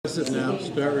Press it now.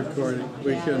 Start recording.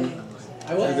 We can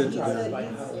edit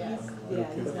that.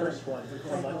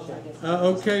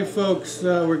 Okay, folks,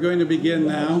 we're going to begin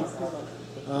now.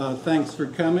 Thanks for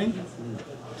coming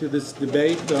to this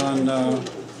debate on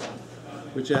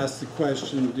which asks the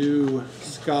question, do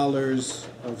scholars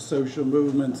of social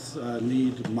movements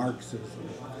need Marxism?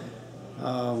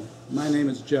 My name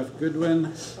is Jeff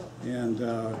Goodwin, and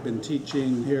I've been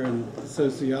teaching here in the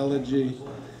sociology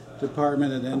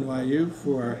department at NYU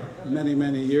for many,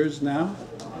 many years now.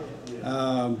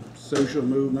 Social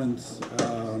movement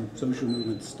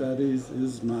studies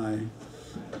is my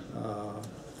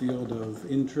field of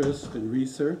interest and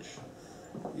research.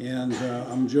 And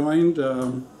I'm joined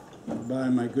by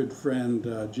my good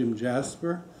friend Jim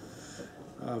Jasper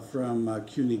from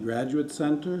CUNY Graduate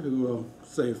Center, who will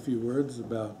say a few words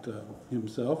about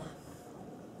himself.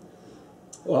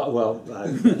 Well, I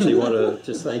actually want to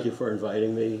just thank you for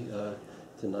inviting me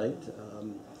tonight.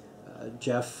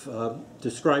 Jeff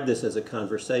described this as a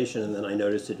conversation, and then I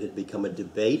noticed it had become a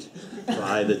debate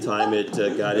by the time it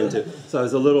got into. So I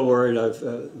was a little worried.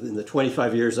 In the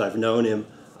 25 years I've known him,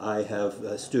 I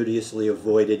have studiously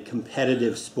avoided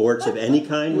competitive sports of any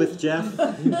kind with Jeff.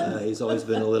 He's always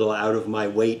been a little out of my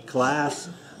weight class.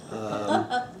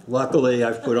 Luckily,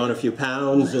 I've put on a few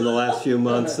pounds in the last few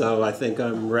months, so I think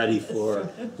I'm ready for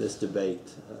this debate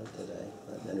today.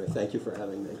 But anyway, thank you for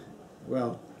having me.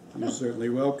 Well, you're certainly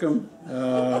welcome.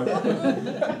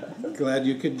 Glad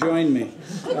you could join me.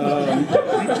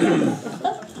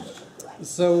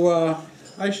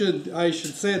 I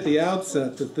should say at the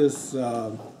outset that this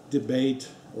debate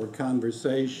or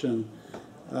conversation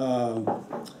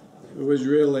was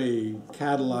really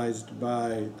catalyzed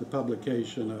by the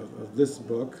publication of this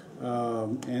book.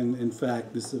 And in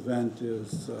fact, this event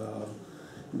is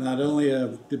not only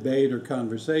a debate or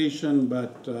conversation,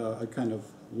 but a kind of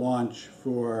launch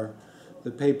for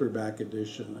the paperback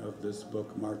edition of this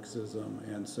book, Marxism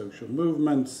and Social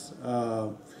Movements,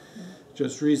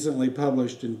 just recently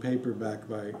published in paperback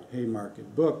by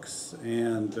Haymarket Books,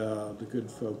 and the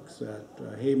good folks at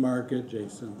Haymarket,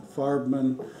 Jason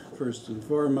Farbman, first and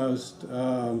foremost,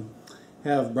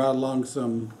 have brought along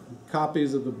some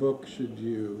copies of the book should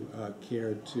you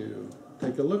care to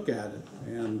take a look at it.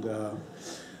 And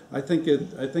I think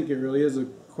it really is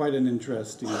quite an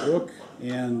interesting book,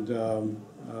 and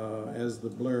as the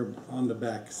blurb on the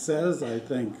back says, I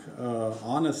think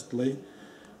honestly,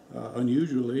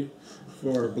 unusually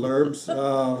for blurbs,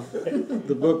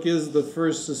 the book is the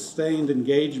first sustained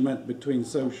engagement between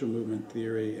social movement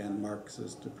theory and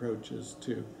Marxist approaches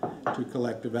to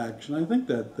collective action. I think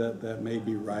that may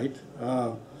be right.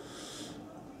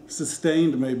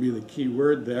 Sustained may be the key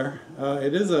word there.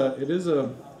 It is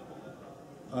a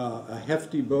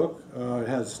hefty book. It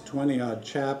has 20-odd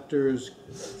chapters,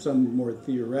 some more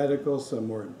theoretical, some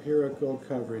more empirical,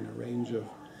 covering a range of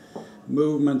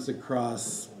movements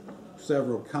across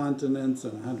several continents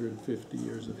and 150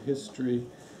 years of history.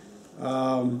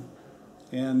 And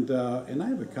I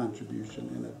have a contribution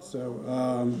in it.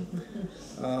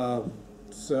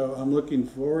 So I'm looking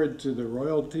forward to the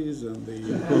royalties and the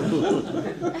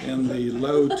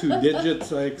low 2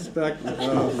 digits I expect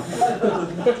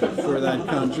for that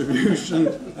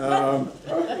contribution.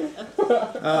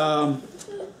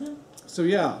 So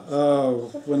yeah,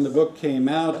 when the book came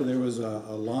out, there was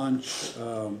a launch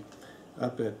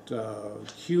up at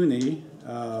CUNY.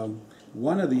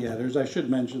 One of the editors, I should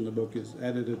mention the book is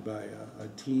edited by a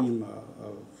team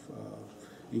of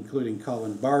including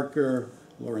Colin Barker,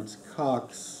 Laurence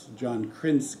Cox, John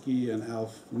Krinsky, and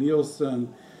Alf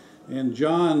Nilsen. And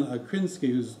John Krinsky,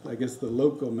 who's, I guess, the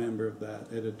local member of that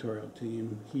editorial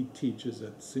team, he teaches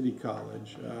at City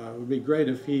College. It would be great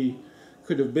if he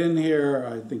could have been here.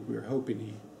 I think we were hoping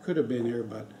he could have been here,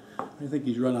 but I think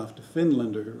he's run off to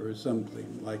Finland or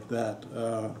something like that.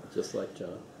 Just like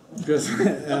John.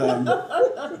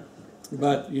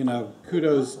 But, you know,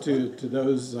 kudos to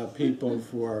those people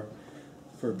for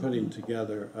putting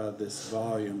together this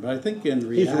volume. But I think in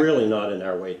reality, he's really not in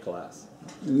our weight class.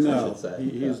 No,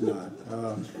 he's not.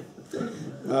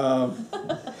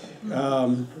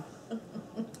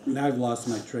 Now I've lost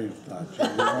my train of thought.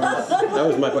 That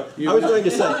was my point. I was going to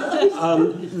say,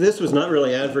 this was not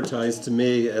really advertised to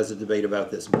me as a debate about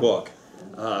this book.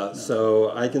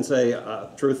 So I can say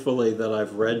truthfully that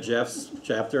I've read Jeff's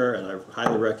chapter and I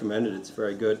highly recommend it. It's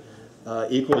very good.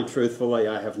 Equally truthfully,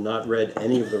 I have not read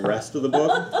any of the rest of the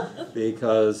book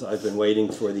because I've been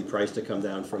waiting for the price to come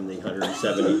down from the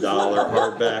 $170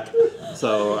 hardback.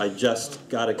 So I just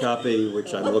got a copy,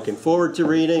 which I'm looking forward to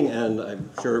reading, and I'm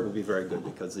sure it will be very good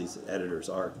because these editors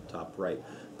are top rate.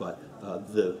 But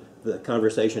the the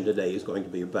conversation today is going to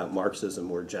be about Marxism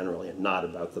more generally and not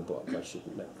about the book. I should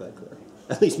make that clear.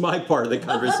 At least my part of the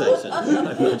conversation.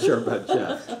 I'm not sure about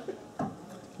Jeff.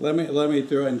 Let me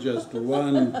throw in just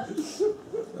one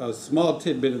small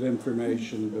tidbit of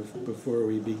information before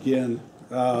we begin,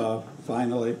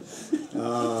 finally.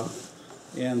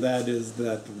 And that is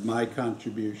that my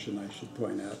contribution, I should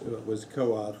point out, was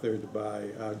co-authored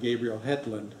by Gabriel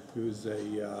Hetland, who's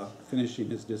finishing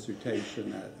his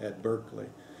dissertation at Berkeley.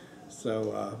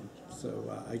 So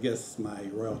I guess my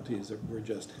royalties were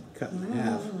just cut in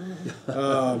half.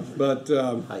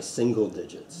 High single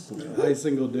digits. High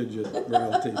single digit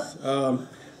royalties.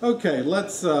 Okay,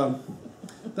 let's.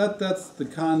 That's the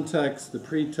context, the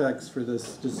pretext for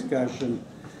this discussion.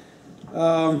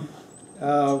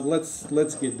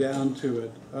 Let's get down to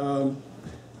it.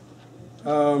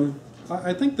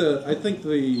 I think the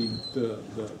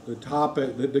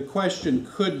topic, the question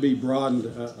could be broadened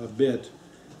a bit.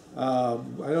 I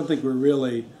don't think we're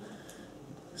really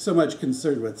so much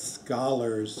concerned with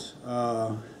scholars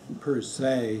per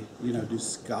se. You know, do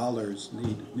scholars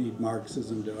need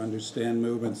Marxism to understand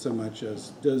movement so much as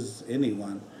does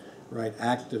anyone, right?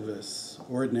 Activists,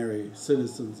 ordinary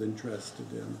citizens interested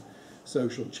in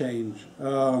social change.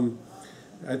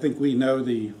 I think we know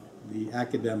the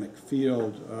academic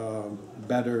field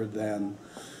better than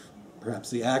perhaps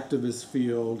the activist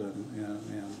field and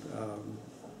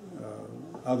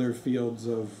other fields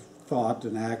of thought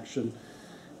and action.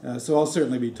 So I'll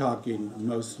certainly be talking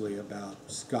mostly about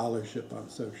scholarship on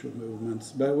social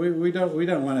movements, but we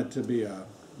don't want it to be a,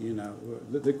 you know,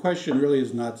 the question really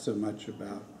is not so much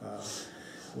about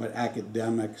what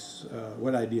academics,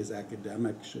 what ideas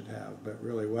academics should have, but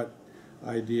really what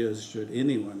ideas should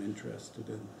anyone interested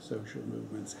in social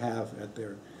movements have at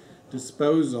their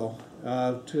disposal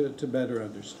to better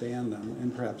understand them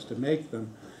and perhaps to make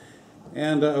them.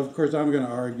 And of course, I'm going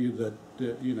to argue that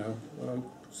you know,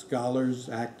 scholars,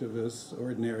 activists,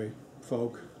 ordinary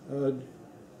folk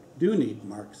do need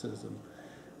Marxism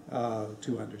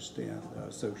to understand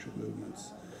social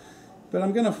movements. But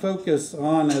I'm going to focus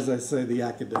on, as I say, the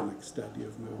academic study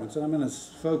of movements. And I'm going to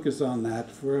focus on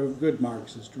that for a good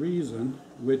Marxist reason,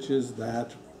 which is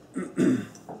that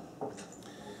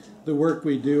the work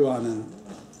we do on an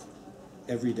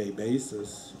everyday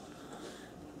basis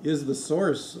is the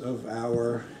source of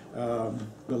our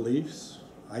beliefs,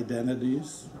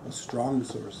 identities, a strong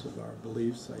source of our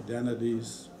beliefs,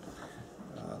 identities,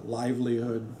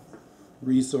 livelihood,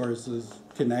 resources,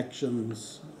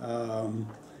 connections.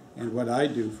 And what I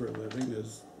do for a living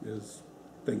is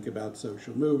think about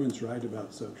social movements, write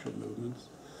about social movements.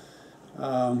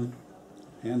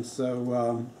 And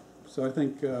so I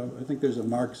think there's a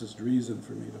Marxist reason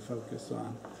for me to focus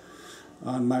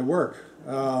on my work.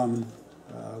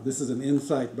 This is an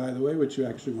insight, by the way, which you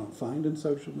actually won't find in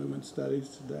social movement studies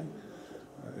today.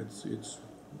 It's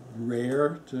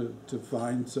rare to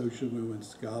find social movement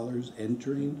scholars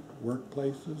entering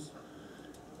workplaces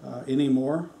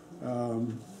anymore.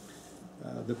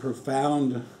 The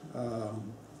profound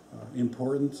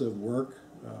importance of work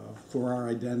for our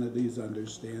identities,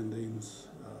 understandings,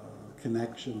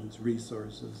 connections,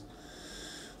 resources.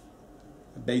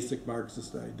 A basic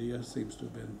Marxist idea seems to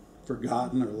have been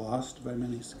forgotten or lost by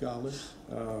many scholars,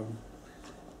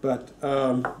 but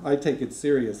I take it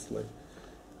seriously.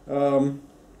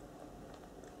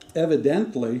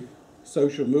 Evidently,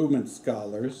 social movement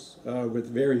scholars, with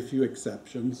very few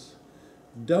exceptions,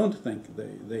 don't think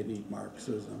they need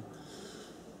Marxism.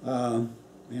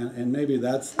 And maybe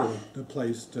that's the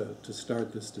place to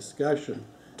start this discussion.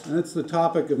 And it's the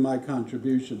topic of my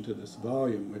contribution to this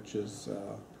volume, which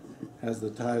has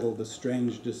the title, The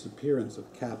Strange Disappearance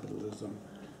of Capitalism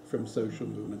from Social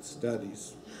Movement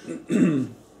Studies.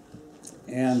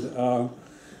 And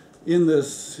in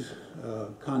this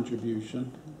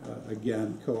contribution,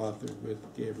 again, co-authored with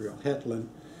Gabriel Hetland,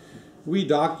 we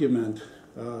document,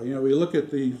 we look at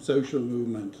the social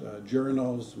movement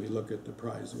journals, we look at the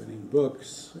prize-winning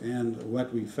books, and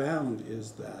what we found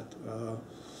is that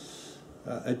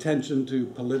attention to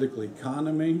political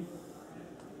economy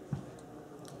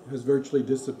has virtually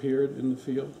disappeared in the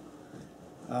field,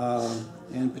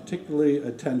 and particularly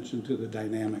attention to the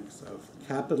dynamics of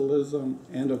capitalism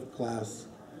and of class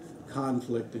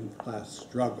conflict and class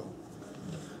struggle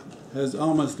has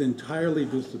almost entirely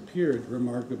disappeared,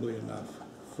 remarkably enough,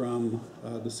 from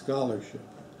the scholarship.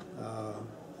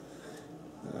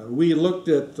 We looked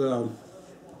at a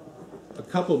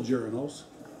couple journals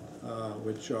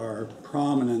which are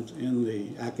prominent in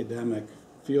the academic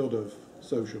field of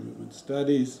social movement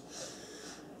studies,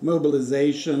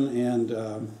 Mobilization and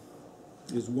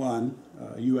is one,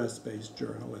 a US-based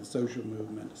journal, and Social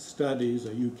Movement Studies,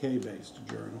 a UK-based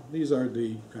journal. These are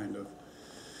the kind of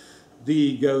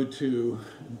the go-to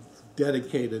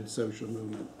dedicated social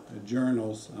movement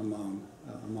journals among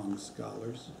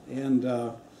scholars, and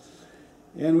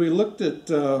we looked at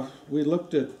the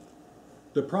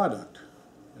product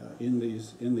in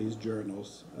these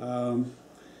journals. Well,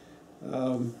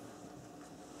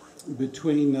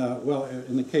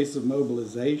 in the case of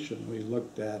mobilization, we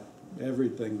looked at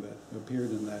everything that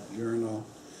appeared in that journal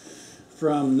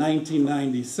from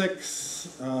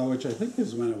 1996, which I think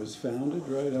is when it was founded,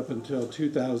 right up until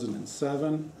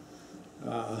 2007.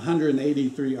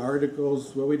 183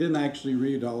 articles. Well, we didn't actually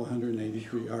read all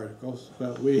 183 articles,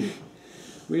 but we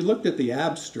looked at the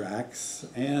abstracts,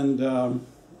 and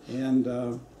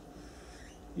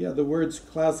yeah, the words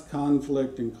class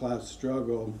conflict and class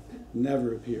struggle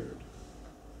never appeared.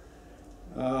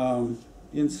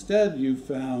 Instead, you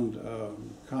found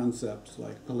concepts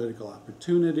like political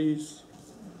opportunities.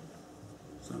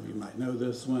 Some of you might know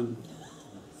this one.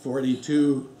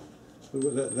 42.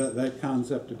 That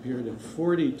concept appeared in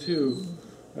 42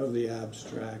 of the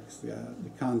abstracts. The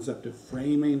concept of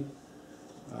framing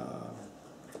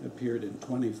appeared in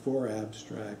 24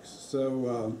 abstracts.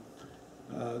 So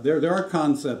there are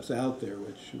concepts out there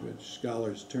which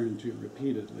scholars turn to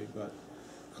repeatedly, but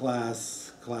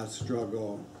class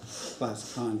struggle,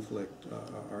 class conflict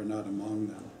are not among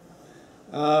them.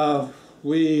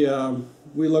 We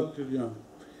looked at,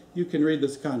 you can read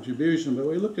this contribution, but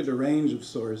we looked at a range of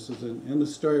sources, and the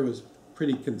story was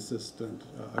pretty consistent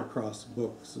across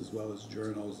books as well as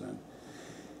journals,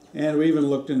 and we even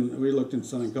looked in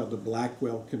something called the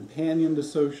Blackwell Companion to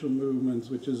Social Movements,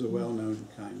 which is a well-known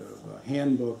kind of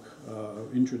handbook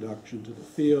introduction to the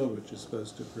field, which is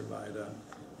supposed to provide an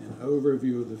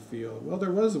overview of the field. Well,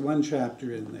 there was one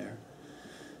chapter in there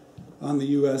on the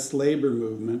U.S. labor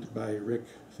movement by Rick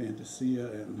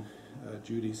Fantasia and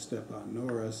Judy Stepan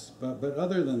Norris, but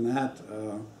other than that,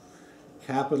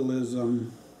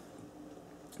 capitalism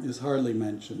is hardly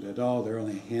mentioned at all. There are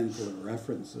only a handful of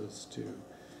references to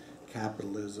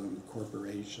capitalism,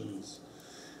 corporations.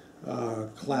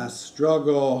 Class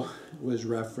struggle was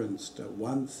referenced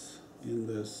once in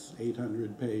this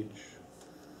 800-page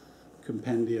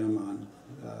compendium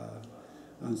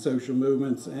on social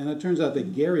movements, and it turns out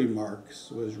that Gary Marx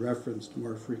was referenced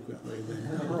more frequently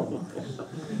than Karl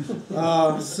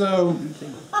Marx. So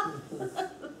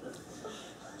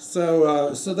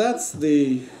that's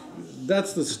the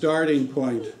starting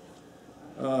point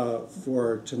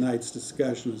for tonight's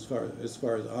discussion, as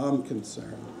far as I'm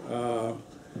concerned.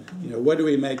 What do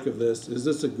we make of this? Is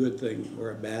this a good thing or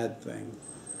a bad thing?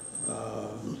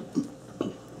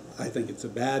 I think it's a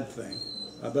bad thing.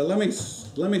 But let me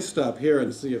stop here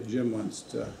and see if Jim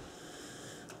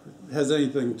has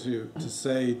anything to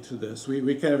say to this.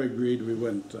 We kind of agreed we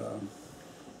wouldn't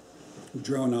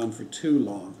drone on for too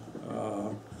long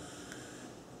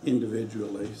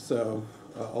individually. So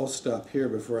I'll stop here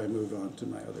before I move on to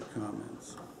my other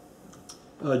comments.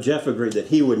 Jeff agreed that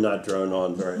he would not drone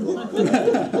on very long.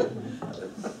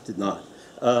 Did not.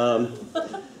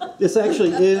 This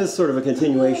actually is sort of a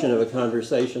continuation of a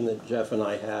conversation that Jeff and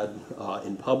I had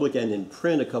in public and in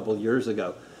print a couple years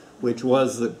ago, which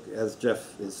was, as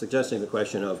Jeff is suggesting, the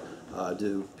question of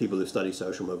do people who study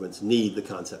social movements need the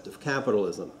concept of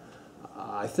capitalism?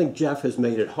 I think Jeff has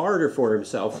made it harder for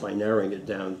himself by narrowing it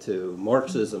down to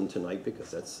Marxism tonight,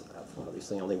 because that's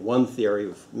obviously only one theory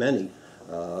of many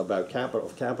about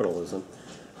capitalism.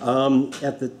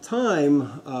 At the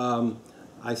time,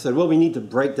 I said, well, we need to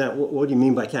break down, what do you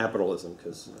mean by capitalism?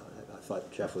 Because I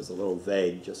thought Jeff was a little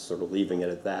vague, just sort of leaving it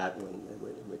at that,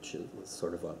 which was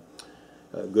sort of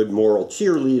a good moral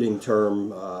cheerleading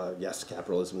term. Yes,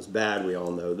 capitalism is bad, we all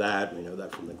know that. We know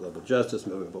that from the global justice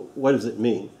movement, but what does it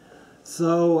mean?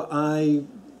 So I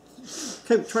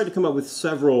tried to come up with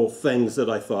several things that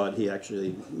I thought he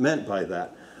actually meant by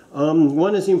that.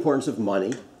 One is the importance of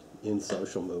money in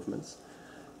social movements.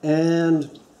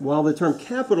 And while the term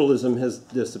capitalism has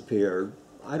disappeared,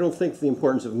 I don't think the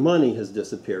importance of money has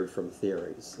disappeared from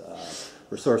theories.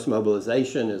 Resource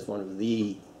mobilization is one of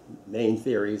the main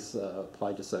theories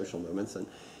applied to social movements, and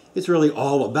it's really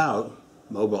all about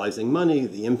mobilizing money,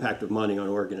 the impact of money on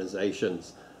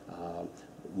organizations,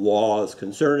 laws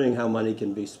concerning how money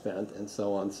can be spent, and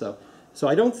so on. So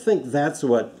I don't think that's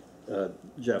what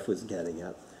Jeff was getting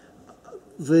at.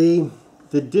 The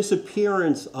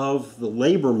disappearance of the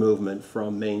labor movement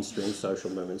from mainstream social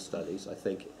movement studies, I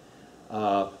think,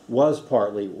 was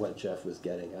partly what Jeff was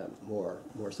getting at, more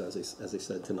so as he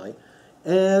said tonight.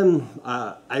 And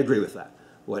I agree with that.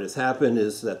 What has happened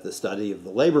is that the study of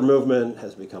the labor movement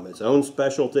has become its own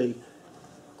specialty.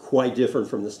 quite different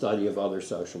from the study of other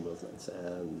social movements.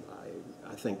 And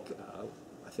I think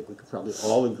we could probably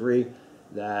all agree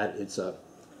that it's a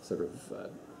sort of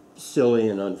silly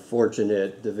and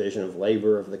unfortunate division of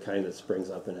labor of the kind that springs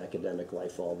up in academic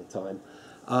life all the time.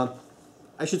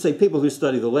 I should say people who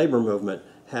study the labor movement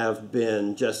have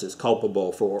been just as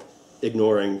culpable for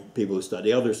ignoring people who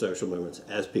study other social movements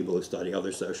as people who study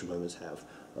other social movements have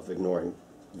of ignoring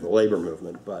the labor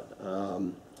movement. But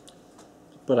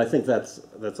I think that's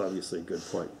obviously a good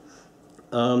point.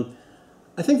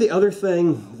 I think the other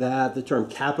thing that the term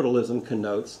capitalism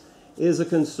connotes is a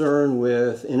concern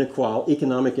with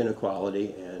economic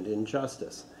inequality and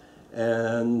injustice.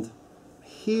 And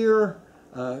here,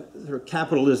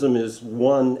 capitalism is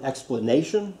one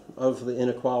explanation of the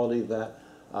inequality that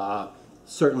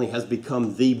certainly has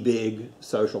become the big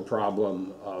social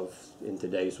problem in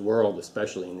today's world,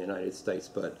 especially in the United States,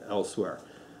 but elsewhere.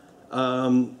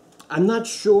 I'm not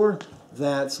sure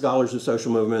that scholars of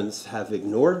social movements have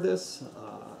ignored this.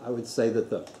 I would say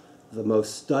that the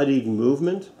most studied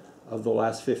movement of the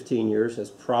last 15 years has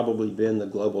probably been the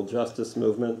global justice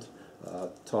movement.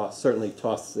 Certainly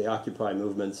toss the Occupy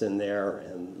movements in there,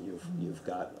 and you've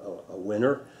got a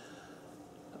winner.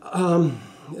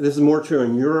 This is more true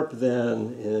in Europe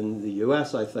than in the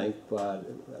US, I think, but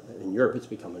in Europe it's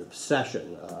become an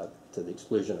obsession to the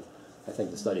exclusion of, I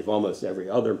think, the study of almost every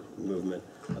other movement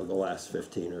of the last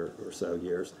 15 or so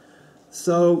years.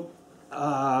 So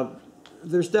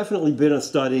there's definitely been a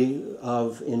study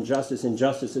of injustice.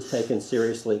 Injustice is taken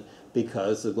seriously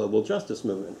because the global justice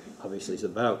movement obviously is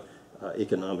about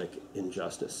economic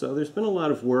injustice. So there's been a lot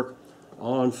of work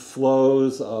on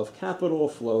flows of capital,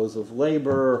 flows of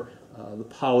labor, the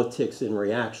politics in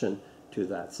reaction to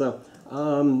that. So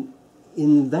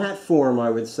in that form, I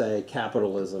would say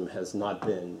capitalism has not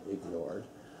been ignored.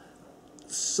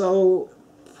 So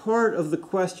part of the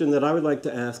question that I would like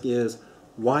to ask is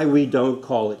why we don't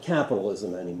call it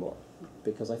capitalism anymore,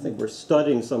 because I think we're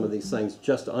studying some of these things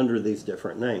just under these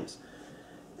different names.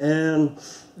 And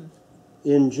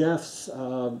in Jeff's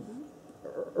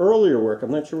earlier work,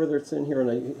 I'm not sure whether it's in here,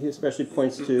 and he especially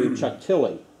points to Chuck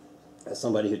Tilley as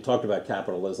somebody who talked about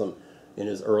capitalism in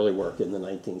his early work in the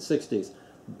 1960s,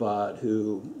 but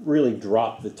who really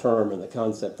dropped the term and the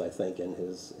concept, I think, in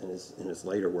his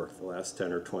later work, the last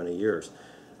 10 or 20 years.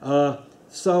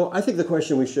 So I think the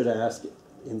question we should ask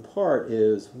in part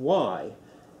is why?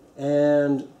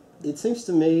 And it seems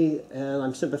to me, and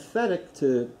I'm sympathetic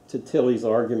to Tilley's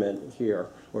argument here,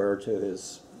 or to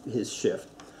his shift.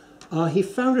 He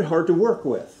found it hard to work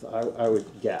with, I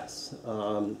would guess.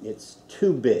 It's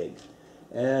too big.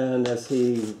 And as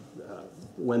he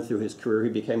went through his career, he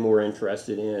became more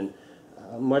interested in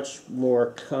much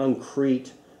more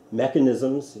concrete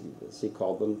mechanisms, as he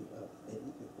called them.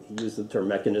 He used the term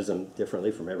mechanism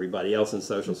differently from everybody else in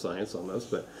social science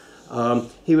almost, but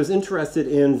he was interested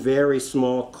in very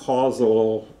small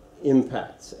causal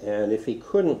impacts. And if he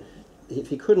couldn't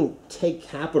take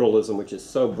capitalism, which is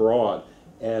so broad,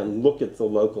 and look at the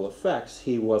local effects,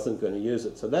 he wasn't going to use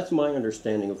it. So that's my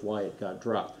understanding of why it got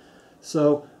dropped.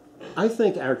 So I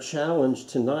think our challenge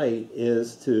tonight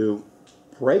is to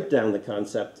break down the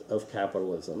concept of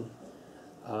capitalism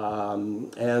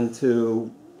and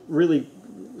to really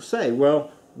say, well,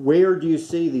 where do you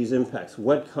see these impacts?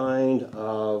 What kind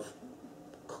of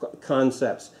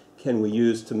concepts can we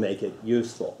use to make it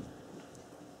useful?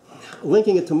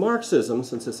 Linking it to Marxism,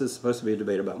 since this is supposed to be a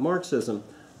debate about Marxism,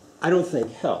 I don't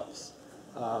think helps.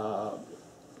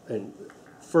 And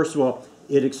first of all,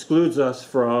 it excludes us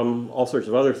from all sorts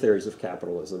of other theories of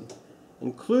capitalism,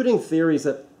 including theories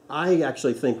that I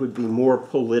actually think would be more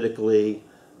politically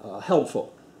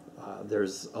helpful.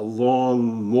 There's a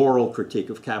long moral critique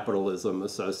of capitalism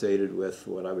associated with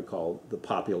what I would call the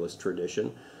populist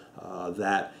tradition.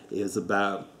 That is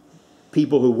about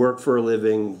people who work for a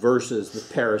living versus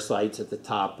the parasites at the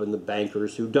top and the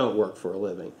bankers who don't work for a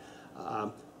living.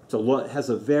 It has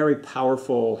a very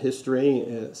powerful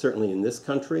history, certainly in this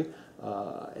country,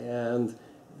 and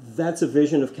that's a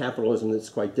vision of capitalism that's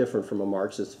quite different from a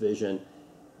Marxist vision.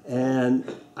 And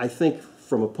I think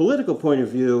from a political point of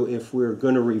view, if we're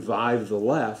going to revive the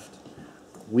left,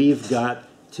 we've got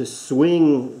to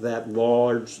swing that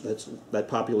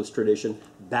populist tradition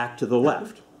back to the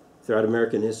left. Throughout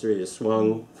American history, it has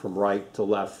swung from right to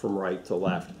left, from right to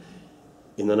left.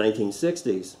 In the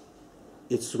 1960s,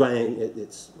 it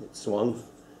swung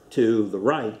to the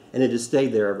right, and it has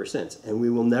stayed there ever since. And we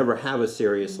will never have a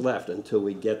serious left until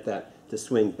we get that to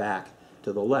swing back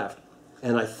to the left.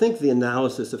 And I think the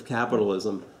analysis of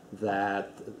capitalism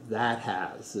that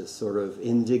has, this sort of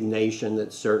indignation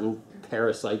that certain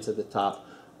parasites at the top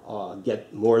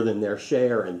get more than their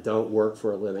share and don't work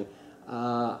for a living.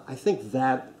 I think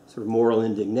that sort of moral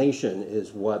indignation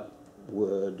is what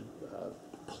would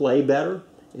play better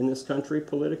in this country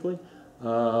politically.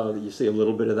 You see a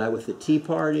little bit of that with the Tea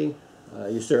Party.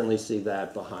 You certainly see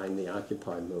that behind the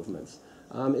Occupy movements.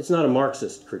 It's not a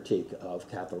Marxist critique of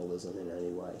capitalism in any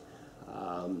way,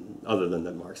 other than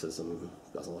that Marxism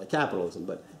doesn't like capitalism,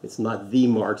 but it's not the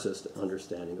Marxist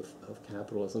understanding of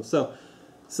capitalism. So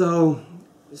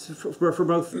for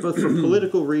both for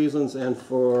political reasons and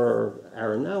for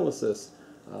our analysis,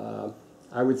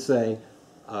 I would say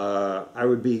I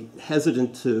would be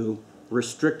hesitant to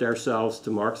restrict ourselves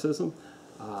to Marxism.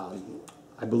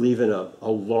 I believe in a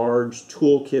large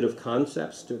toolkit of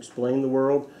concepts to explain the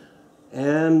world,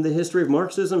 and the history of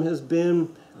Marxism has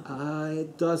been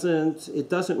it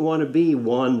doesn't want to be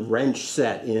one wrench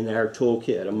set in our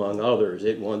toolkit among others.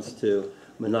 It wants to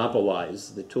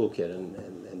monopolize the toolkit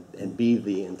and be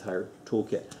the entire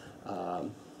toolkit.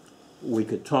 We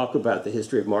could talk about the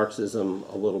history of Marxism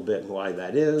a little bit and why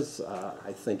that is.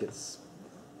 I think it's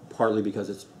partly because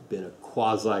it's been a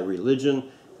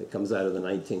quasi-religion that comes out of the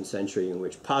 19th century, in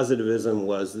which positivism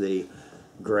was the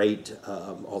great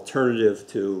alternative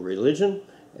to religion,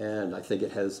 and I think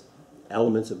it has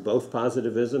elements of both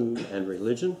positivism and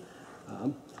religion.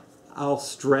 I've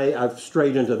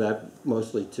strayed into that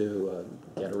mostly to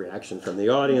get a reaction from the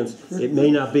audience. It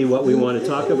may not be what we want to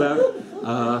talk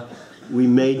about. We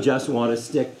may just want to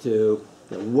stick to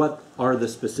what are the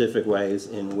specific ways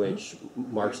in which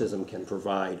Marxism can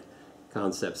provide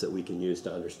concepts that we can use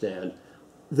to understand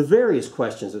the various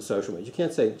questions of social movements. You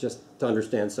can't say just to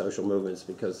understand social movements,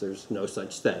 because there's no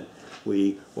such thing.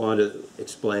 We want to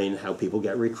explain how people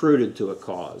get recruited to a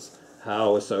cause,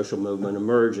 how a social movement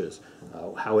emerges,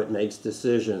 how it makes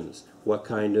decisions, what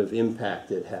kind of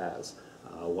impact it has,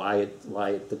 why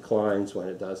it declines when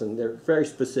it does. And they're very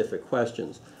specific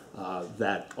questions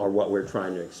that are what we're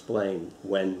trying to explain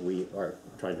when we are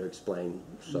trying to explain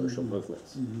social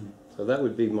movements. So that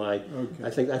would be my. Okay. I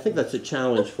think that's a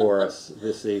challenge for us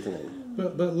this evening.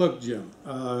 But look, Jim,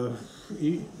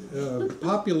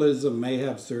 populism may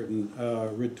have certain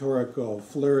rhetorical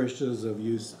flourishes of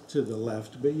use to the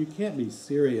left, but you can't be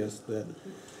serious that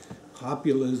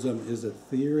populism is a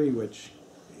theory which.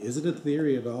 Is it a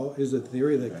theory at all? Is it a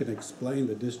theory that can explain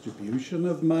the distribution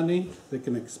of money, that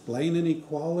can explain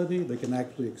inequality, that can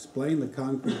actually explain the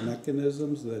concrete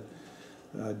mechanisms that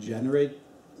generate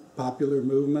popular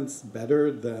movements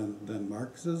better than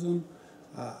Marxism?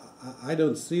 I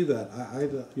don't see that.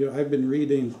 I've been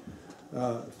reading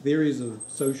theories of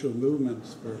social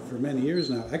movements for many years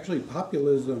now. Actually,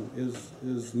 populism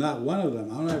is not one of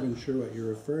them. I'm not even sure what you're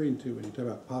referring to when you talk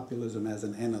about populism as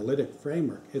an analytic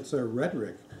framework. It's a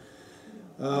rhetoric.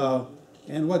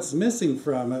 And what's missing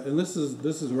from it, and this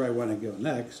is where I want to go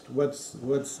next,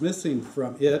 what's missing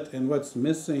from it and what's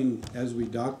missing as we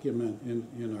document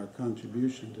in our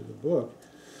contribution to the book,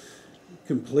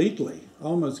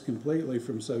 almost completely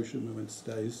from social movement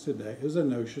studies today, is a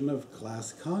notion of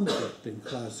class conflict and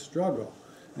class struggle.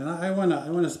 And I want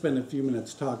to spend a few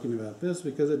minutes talking about this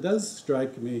because it does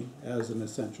strike me as an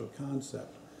essential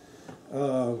concept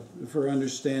for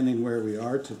understanding where we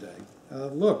are today.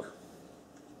 Look,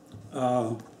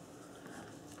 the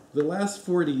last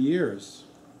 40 years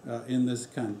in this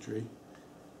country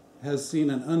has seen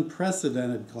an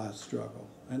unprecedented class struggle,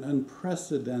 an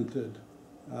unprecedented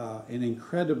and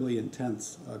incredibly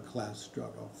intense class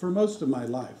struggle for most of my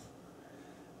life.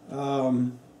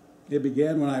 It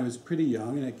began when I was pretty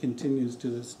young, and it continues to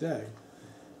this day.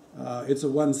 It's a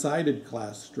one-sided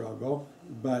class struggle,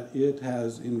 but it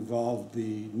has involved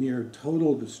the near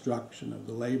total destruction of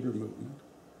the labor movement,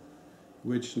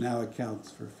 which now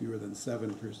accounts for fewer than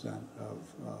 7% of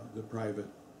the private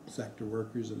sector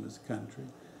workers in this country.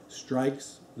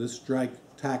 Strikes, the strike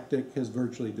tactic has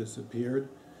virtually disappeared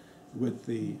with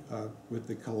the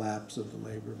collapse of the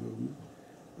labor movement.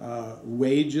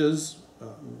 Wages,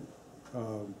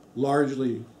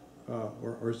 largely,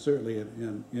 or certainly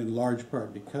in large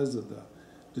part because of the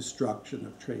destruction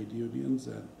of trade unions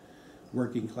and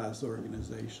working class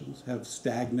organizations, have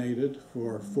stagnated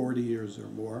for 40 years or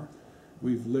more.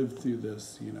 We've lived through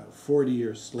this,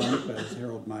 40-year slump, as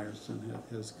Harold Meyerson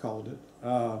has called it.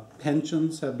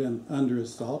 Pensions have been under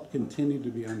assault, continue to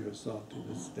be under assault to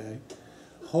this day.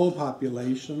 Whole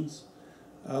populations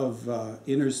of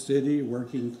inner-city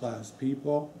working-class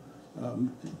people,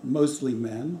 mostly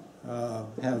men, are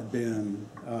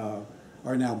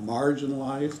now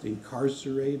marginalized,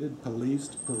 incarcerated,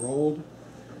 policed, paroled.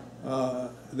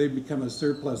 They've become a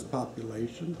surplus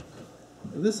population.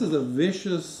 this is a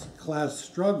vicious class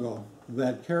struggle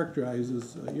that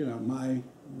characterizes, my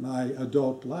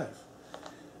adult life.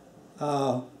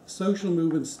 Social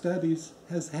movement studies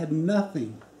has had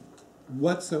nothing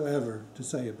whatsoever to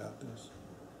say about this.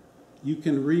 You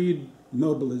can read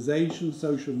mobilization,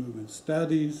 social movement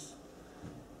studies,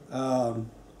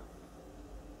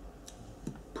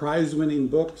 prize-winning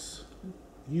books.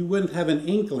 You wouldn't have an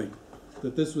inkling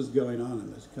that this was going on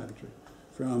in this country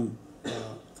from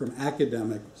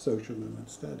academic social movement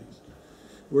studies,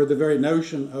 where the very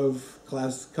notion of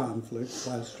class conflict,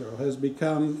 class struggle, has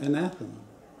become anathema.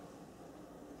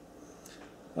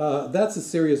 That's a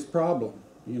serious problem,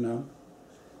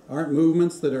 Aren't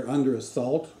movements that are under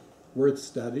assault worth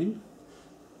studying?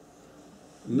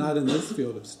 Not in this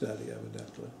field of study,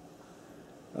 evidently.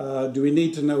 Do we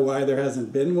need to know why there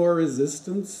hasn't been more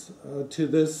resistance to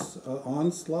this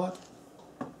onslaught?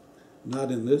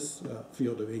 Not in this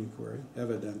field of inquiry,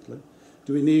 evidently.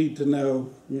 Do we need to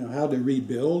know, how to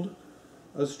rebuild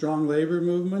a strong labor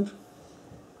movement?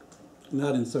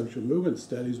 Not in social movement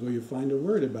studies will you find a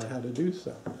word about how to do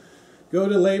so. Go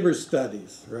to labor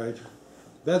studies, right?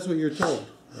 That's what you're told,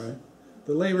 right?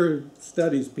 The labor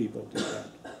studies people do that.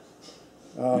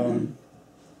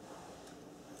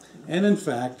 And in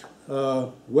fact,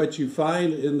 what you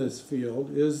find in this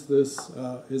field is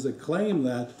a claim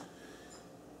that,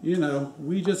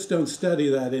 we just don't study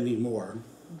that anymore.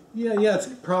 Yeah, it's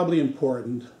probably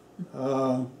important,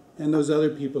 and those other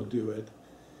people do it.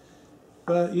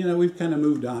 But, we've kind of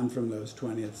moved on from those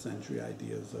 20th century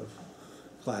ideas of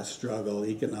class struggle,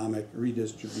 economic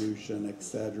redistribution,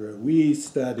 etc. We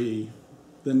study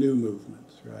the new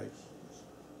movements, right?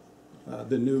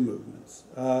 The new movements.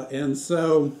 And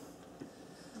so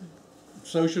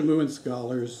social movement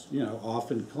scholars,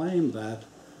 often claim that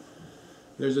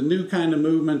there's a new kind of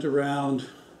movement around.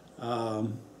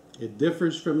 It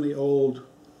differs from the old.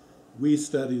 We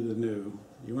study the new.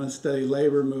 You want to study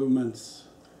labor movements?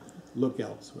 Look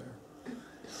elsewhere.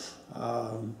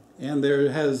 And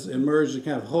there has emerged a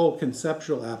kind of whole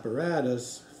conceptual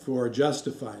apparatus for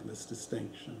justifying this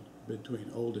distinction between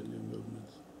old and new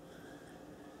movements.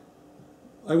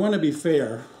 I want to be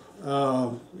fair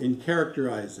in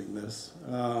characterizing this.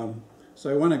 So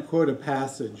I want to quote a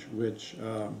passage which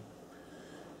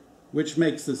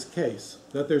makes this case,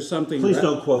 that there's something... Please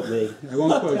don't quote me. I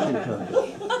won't quote you.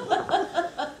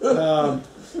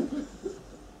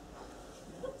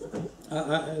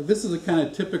 This is a kind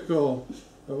of typical...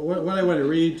 What I want to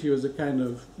read to you is a kind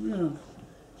of,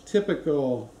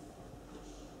 typical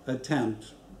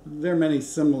attempt. There are many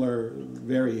similar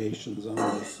variations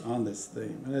on this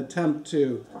theme. An attempt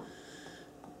to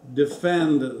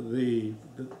defend the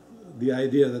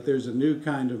idea that there's a new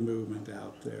kind of movement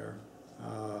out there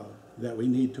that we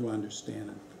need to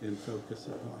understand and focus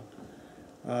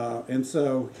upon. And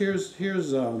so here's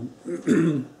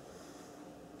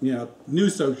new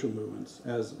social movements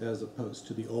as opposed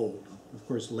to the old. Of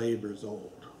course, labor's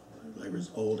old.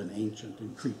 Labor's old and ancient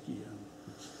and creaky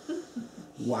and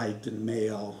white and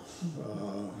male.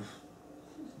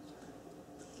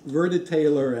 Verda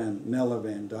Taylor and Nella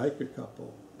Van Dyke, a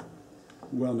couple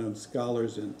well-known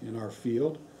scholars in our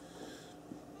field,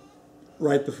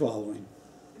 write the following.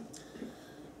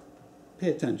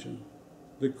 Pay attention.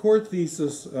 The core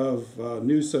thesis of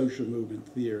new social movement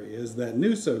theory is that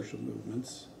new social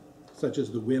movements, such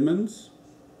as the women's,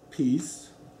 peace,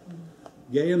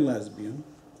 gay and lesbian,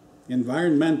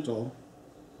 environmental,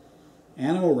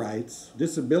 animal rights,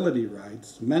 disability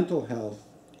rights, mental health,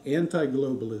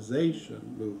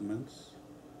 anti-globalization movements,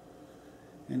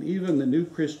 and even the new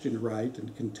Christian right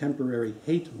and contemporary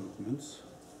hate movements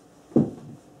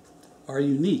are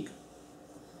unique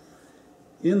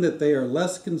in that they are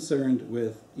less concerned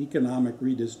with economic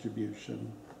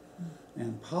redistribution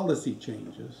and policy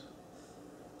changes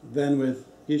than with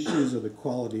issues of the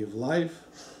quality of life,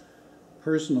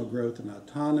 personal growth and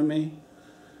autonomy,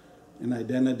 and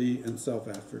identity and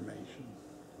self-affirmation.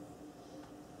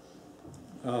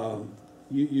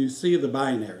 You see the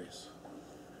binaries,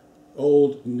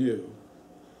 old, new.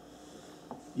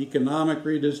 Economic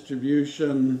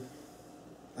redistribution,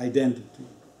 identity.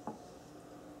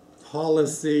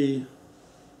 Policy,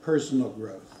 personal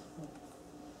growth.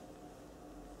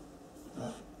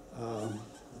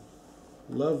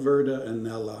 Love Verda and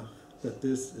Nella, but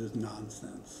this is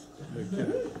nonsense.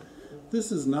 Okay. This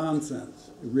is nonsense.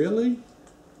 Really?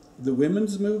 The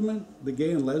women's movement, the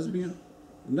gay and lesbian,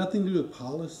 nothing to do with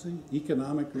policy,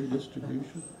 economic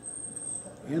redistribution,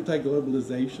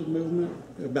 anti-globalization movement,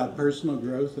 about personal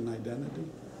growth and identity.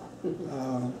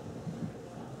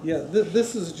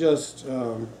 This is just,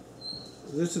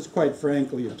 this is quite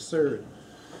frankly absurd.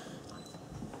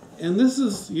 And this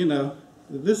is, you know,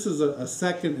 this is a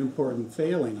second important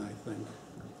failing, I think,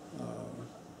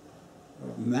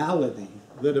 malady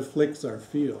that afflicts our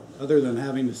field, other than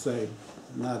having to say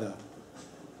not a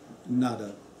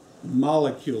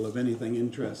molecule of anything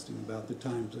interesting about the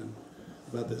times and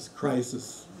about this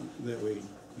crisis that we,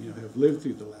 you know, have lived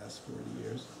through the last 40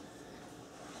 years.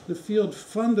 The field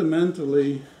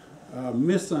fundamentally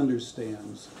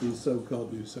misunderstands these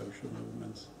so-called new social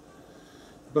movements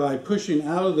by pushing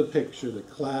out of the picture the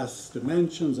class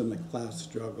dimensions and the class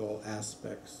struggle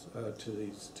aspects to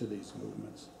these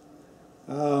movements.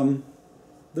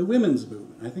 The women's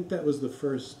movement, I think that was the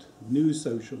first new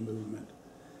social movement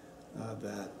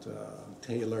that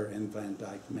Taylor and Van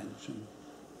Dyke mentioned.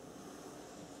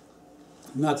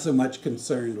 Not so much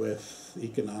concerned with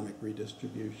economic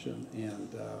redistribution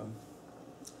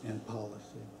and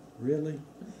policy. Really?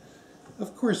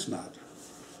 Of course not.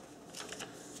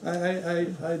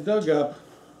 I dug up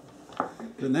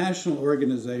the National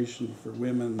Organization for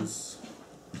Women's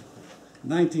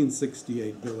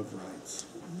 1968 Bill of Rights.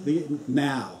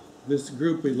 This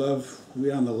group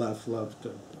we on the left love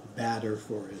to batter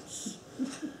for its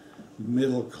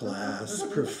middle class,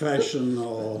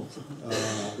 professional,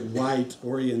 white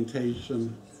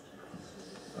orientation.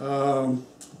 The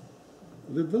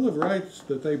Bill of Rights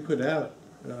that they put out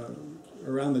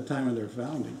around the time of their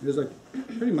founding is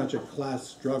pretty much a class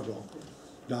struggle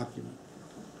document.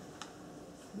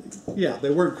 Yeah,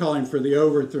 they weren't calling for the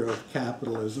overthrow of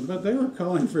capitalism, but they were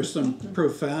calling for some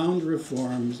profound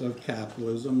reforms of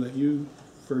capitalism that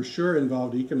for sure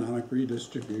involved economic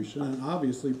redistribution and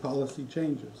obviously policy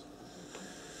changes.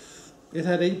 It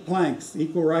had 8 planks: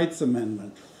 Equal Rights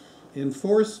Amendment,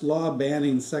 enforced law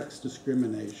banning sex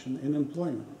discrimination in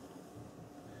employment,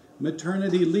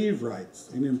 maternity leave rights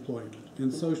in employment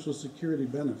and Social Security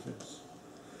benefits,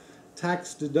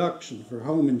 tax deduction for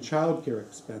home and child care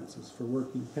expenses for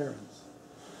working parents,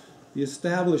 the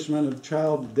establishment of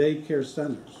child daycare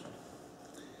centers,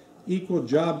 equal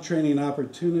job training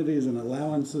opportunities and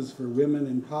allowances for women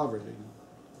in poverty,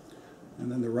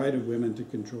 and then the right of women to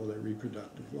control their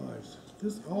reproductive lives.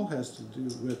 This all has to do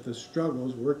with the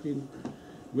struggles working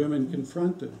women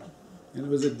confronted. And it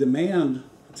was a demand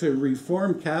to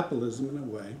reform capitalism in a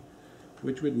way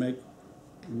which would make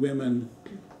women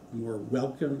more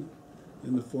welcome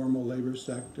in the formal labor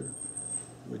sector,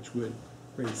 which would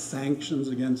bring sanctions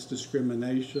against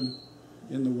discrimination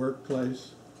in the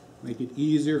workplace, make it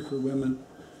easier for women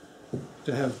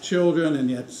to have children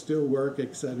and yet still work,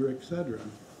 etc., etc.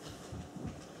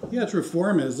 Yeah, it's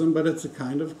reformism, but it's a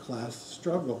kind of class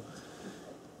struggle.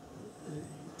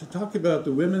 To talk about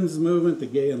the women's movement, the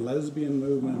gay and lesbian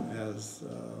movement, as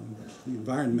the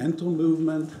environmental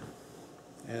movement,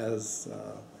 as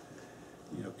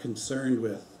concerned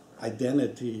with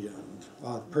identity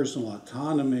and personal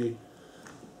autonomy,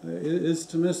 is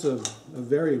to miss a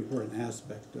very important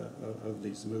aspect of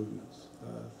these movements.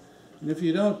 And if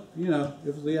you don't,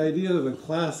 if the idea of a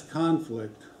class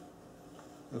conflict,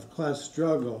 of class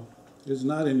struggle, is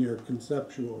not in your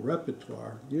conceptual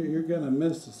repertoire, you're going to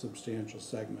miss a substantial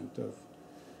segment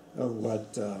of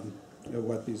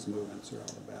what these movements are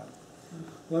all about.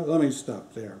 Let me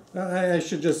stop there. I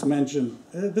should just mention,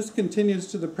 this continues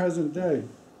to the present day.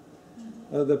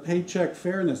 The Paycheck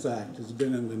Fairness Act has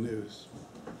been in the news,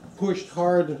 pushed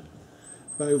hard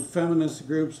by feminist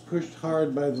groups, pushed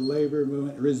hard by the labor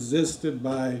movement, resisted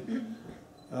by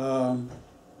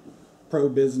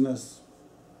pro-business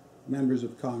members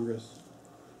of Congress.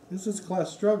 This is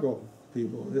class struggle,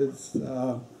 people. It's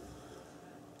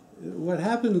what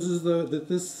happens is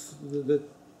that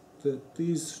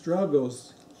these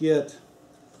struggles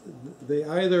they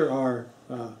either are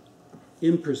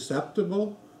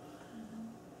imperceptible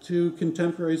to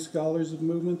contemporary scholars of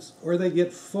movements, or they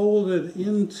get folded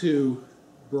into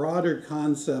broader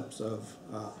concepts of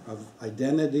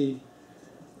identity,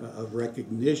 of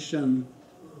recognition,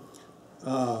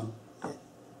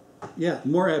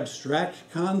 more abstract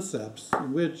concepts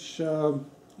which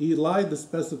elide the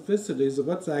specificities of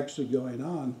what's actually going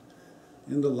on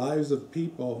in the lives of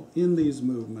people in these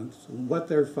movements, what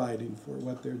they're fighting for,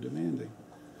 what they're demanding.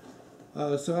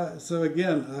 So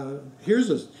again, here's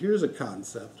a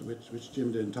concept which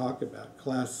Jim didn't talk about: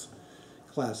 class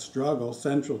struggle,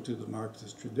 central to the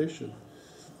Marxist tradition,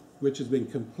 which has been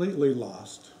completely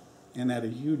lost and at a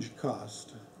huge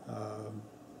cost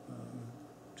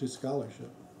to scholarship.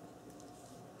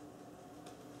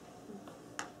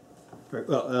 Right.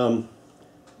 Well,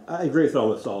 I agree with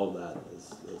almost all of that.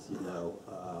 As you know,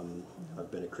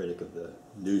 I've been a critic of the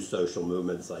new social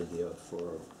movements idea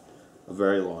for a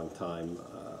very long time.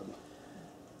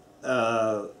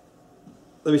 Let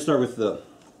me start with the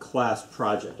class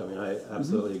project. I mean, I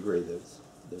absolutely agree that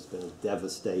there's been a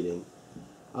devastating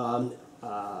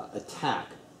attack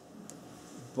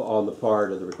on the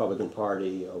part of the Republican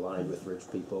Party, aligned with rich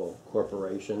people,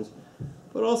 corporations,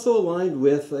 but also aligned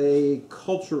with a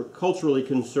culturally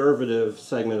conservative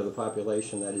segment of the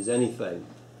population that is anything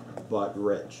but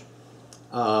rich.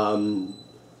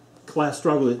 Class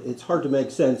struggle, it's hard to make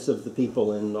sense of the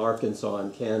people in Arkansas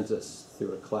and Kansas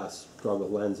through a class struggle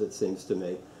lens, it seems to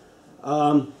me.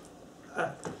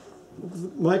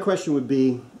 My question would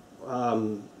be,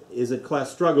 is it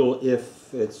class struggle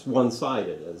if it's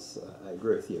one-sided, as I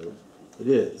agree with you? It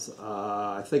is.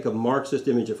 I think a Marxist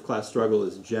image of class struggle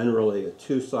is generally a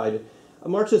two-sided. A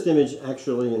Marxist image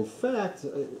actually, in fact,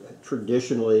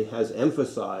 traditionally has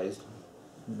emphasized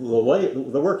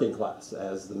the working class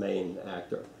as the main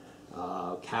actor.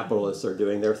 Capitalists are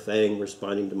doing their thing,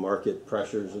 responding to market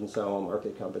pressures and so on,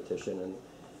 market competition.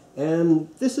 And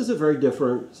this is a very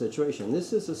different situation.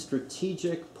 This is a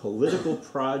strategic political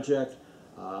project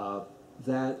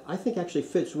that I think actually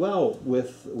fits well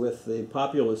with the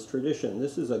populist tradition.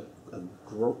 This is a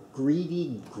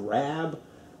greedy grab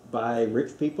by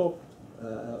rich people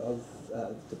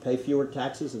to pay fewer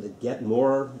taxes and to get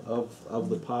more of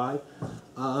the pie.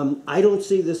 I don't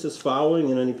see this as following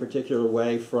in any particular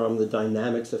way from the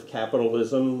dynamics of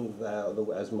capitalism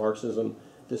as Marxism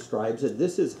describes it.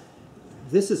 This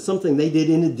is something they did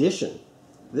in addition.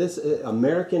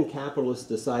 American capitalists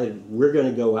decided we're going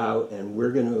to go out and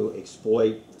we're going to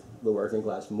exploit the working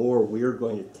class more. We're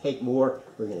going to take more.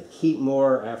 We're going to keep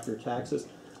more after taxes.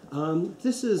 I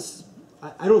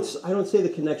don't see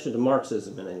the connection to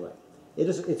Marxism in any way.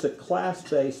 It's a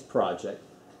class-based project,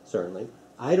 certainly.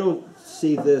 I don't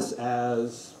see this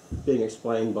as being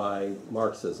explained by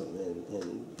Marxism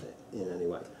in any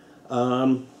way.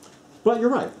 But you're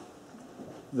right.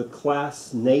 The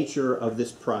class nature of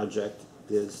this project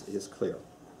is clear.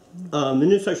 The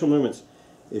new social movements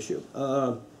issue.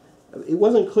 It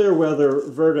wasn't clear whether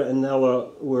Verda and Nella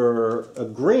were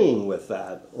agreeing with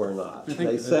that or not.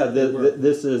 They said that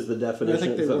this is the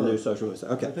definition of new social movements.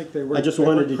 Okay. I think they were. I just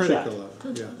wanted to check. Of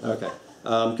it. Yeah. Okay.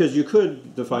 Because you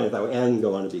could define it that way and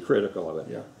go on to be critical of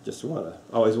it. Yeah. Just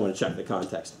always want to check the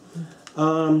context.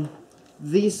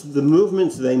 The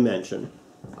movements they mention.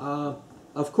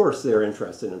 Of course, they're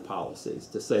interested in policies.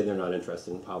 To say they're not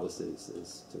interested in policies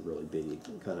is to really be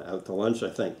kind of out to lunch, I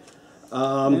think.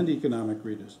 And economic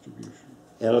redistribution.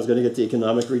 And I was going to get to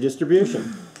economic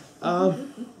redistribution.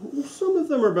 Some of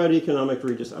them are about economic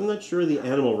redistribution. I'm not sure the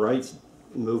animal rights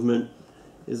movement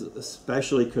is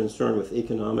especially concerned with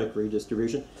economic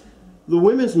redistribution. The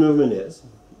women's movement is,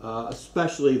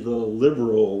 especially the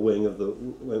liberal wing of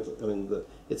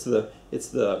it's the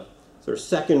sort of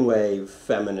second wave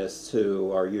feminists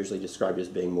who are usually described as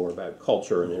being more about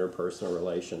culture and interpersonal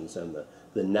relations, and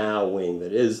the now wing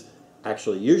that is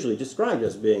actually usually described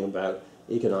as being about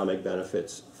economic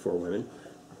benefits for women.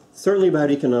 Certainly about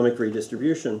economic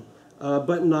redistribution,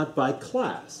 but not by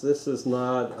class. This is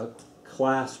not a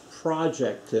class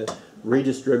project to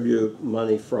redistribute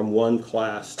money from one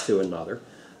class to another.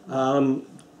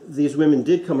 These women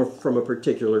did come from a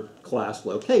particular class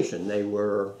location. They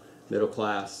were middle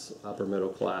class, upper middle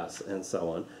class, and so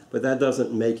on. But that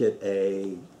doesn't make it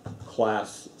a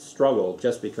class struggle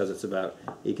just because it's about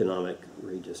economic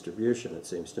redistribution, it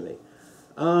seems to me.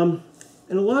 And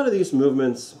a lot of these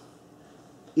movements,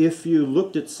 if you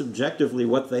looked at subjectively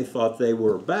what they thought they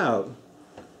were about,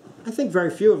 I think very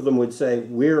few of them would say,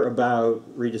 we're about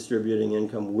redistributing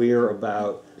income, we're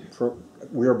about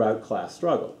class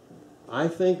struggle. I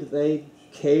think they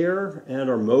care and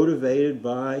are motivated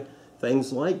by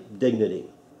things like dignity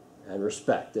and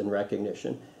respect and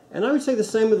recognition. And I would say the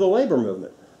same with the labor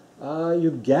movement.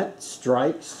 You get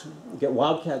strikes, you get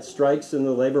wildcat strikes in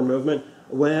the labor movement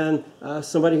when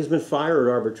somebody has been fired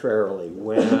arbitrarily,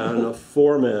 when a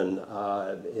foreman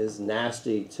is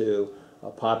nasty to a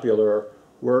popular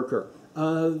worker.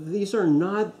 These are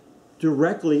not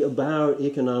directly about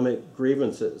economic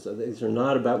grievances. These are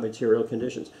not about material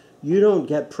conditions. You don't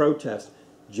get protest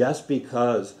just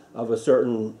because of a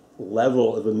certain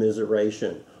level of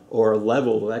immiseration or a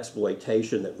level of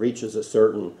exploitation that reaches a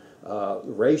certain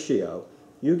ratio.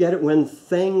 You get it when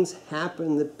things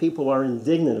happen that people are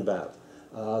indignant about,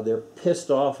 they're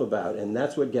pissed off about, and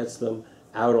that's what gets them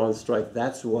out on strike.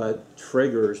 That's what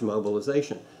triggers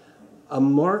mobilization. A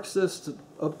Marxist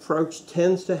approach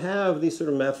tends to have these sort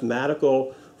of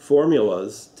mathematical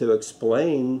formulas to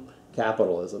explain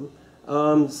capitalism,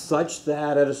 such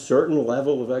that at a certain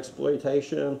level of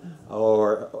exploitation,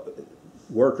 or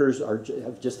workers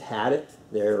have just had it,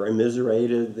 they're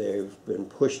immiserated, they've been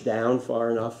pushed down far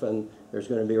enough, and there's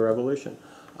going to be a revolution.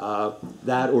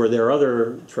 That, or there are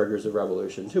other triggers of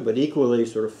revolution too, but equally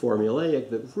sort of formulaic,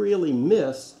 that really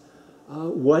miss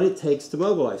what it takes to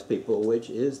mobilize people, which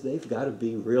is they've got to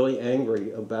be really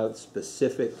angry about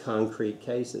specific concrete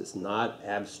cases, not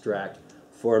abstract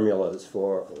formulas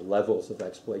for levels of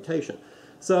exploitation.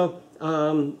 So,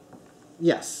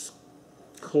 yes,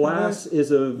 class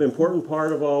is an important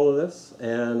part of all of this,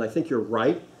 and I think you're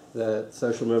right that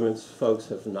social movements folks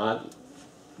have not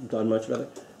done much about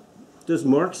it.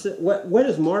 What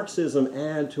does Marxism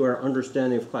add to our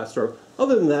understanding of class struggle?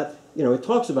 Other than that, it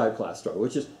talks about class struggle,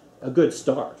 which is a good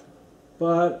start.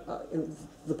 But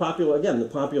the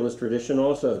populist tradition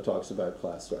also talks about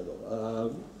class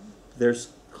struggle. There's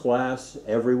class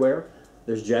everywhere.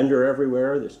 There's gender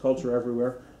everywhere. There's culture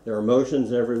everywhere. There are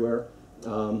emotions everywhere.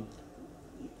 What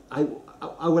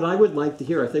I would like to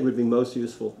hear, I think would be most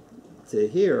useful to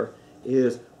hear,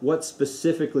 is what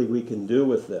specifically we can do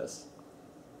with this,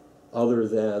 other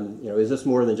than, is this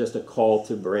more than just a call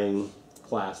to bring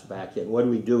class back in? What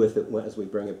do we do with it as we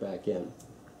bring it back in?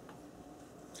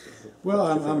 Well,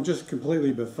 I'm just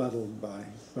completely befuddled by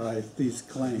these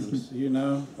claims.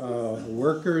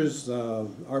 Workers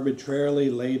arbitrarily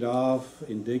laid off,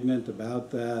 indignant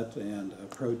about that, and a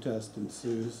protest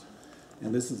ensues.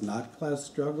 And this is not class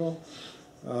struggle.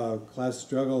 Class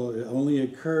struggle only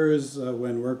occurs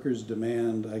when workers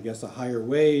demand, I guess, a higher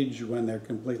wage, when they're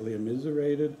completely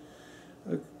immiserated.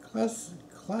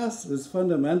 Class is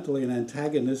fundamentally an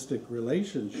antagonistic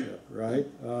relationship, right?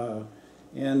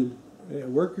 And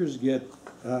workers get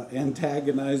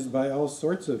antagonized by all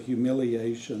sorts of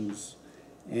humiliations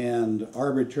and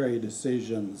arbitrary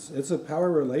decisions. It's a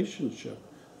power relationship,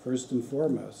 first and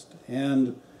foremost.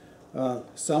 And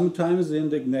sometimes the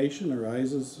indignation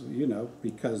arises,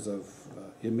 because of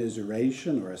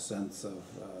immiseration or a sense of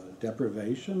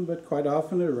deprivation, but quite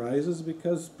often it arises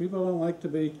because people don't like to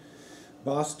be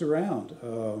bossed around,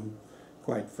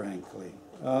 quite frankly.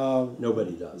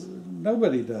 Nobody does.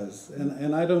 Nobody does.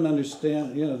 And I don't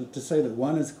understand, to say that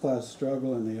one is class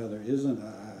struggle and the other isn't,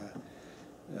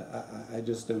 I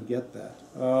just don't get that.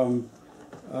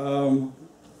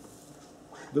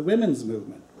 The women's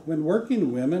movement. When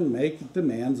working women make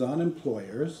demands on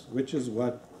employers, which is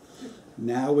what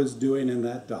Now is doing in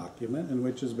that document, and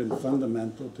which has been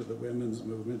fundamental to the women's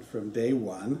movement from day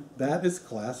one, that is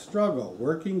class struggle.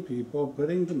 Working people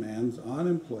putting demands on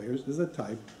employers is a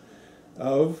type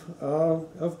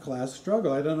of class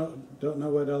struggle. I don't know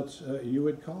what else you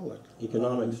would call it.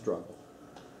 Economic struggle.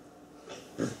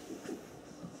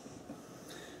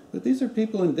 But these are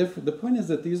people in different, the point is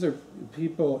that these are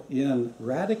people in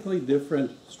radically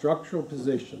different structural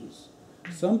positions.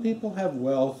 Some people have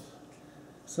wealth.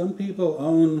 Some people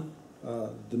own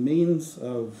the means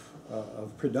of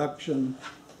production.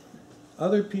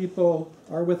 Other people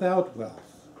are without wealth.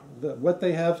 What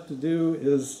they have to do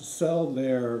is sell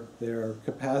their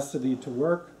capacity to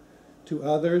work to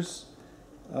others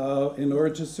in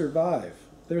order to survive.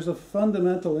 There's a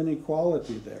fundamental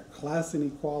inequality there, class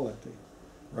inequality,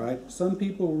 right? Some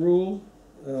people rule,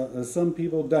 some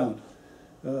people don't.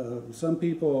 Some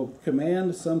people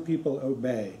command, some people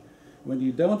obey. When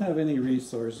you don't have any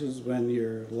resources, when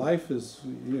your life is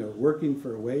working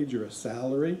for a wage or a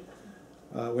salary,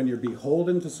 when you're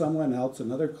beholden to someone else,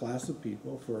 another class of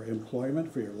people, for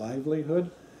employment, for your livelihood,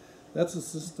 that's a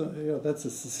system. That's a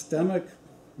systemic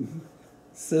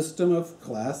system of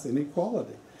class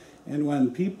inequality. And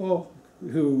when people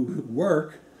who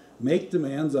work make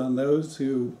demands on those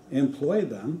who employ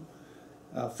them,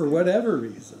 for whatever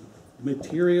reason,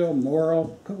 material,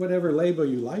 moral, put whatever label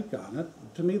you like on it,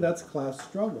 to me that's class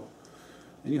struggle.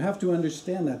 And you have to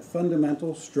understand that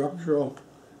fundamental structural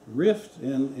rift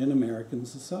in American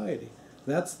society.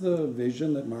 That's the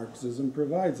vision that Marxism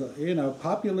provides.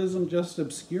 Populism just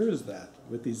obscures that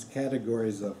with these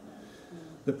categories of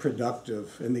the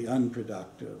productive and the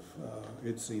unproductive,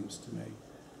 it seems to me.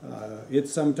 It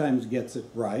sometimes gets it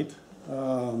right,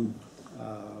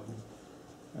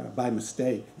 by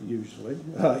mistake, usually,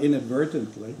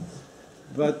 inadvertently.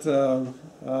 But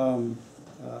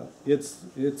it's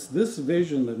this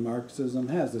vision that Marxism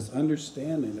has, this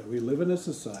understanding that we live in a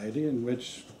society in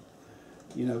which,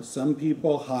 some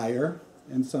people hire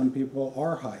and some people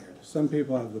are hired. Some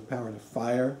people have the power to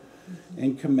fire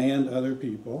and command other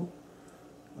people,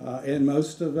 and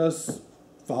most of us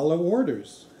follow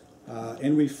orders,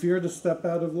 and we fear to step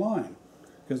out of line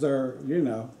because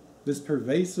this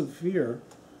pervasive fear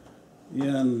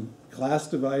in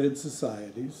class-divided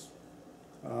societies,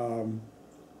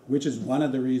 which is one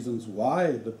of the reasons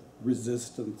why the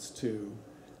resistance to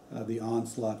the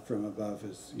onslaught from above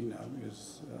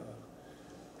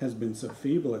has been so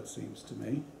feeble, it seems to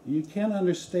me. You can't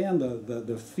understand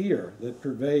the fear that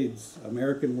pervades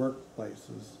American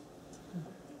workplaces,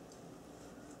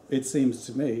 it seems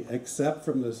to me, except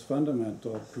from this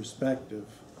fundamental perspective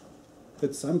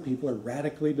that some people are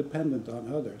radically dependent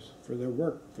on others for their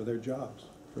work, for their jobs,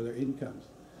 for their incomes.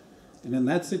 And in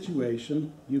that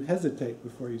situation, you hesitate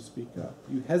before you speak up.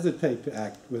 You hesitate to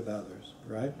act with others,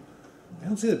 right? I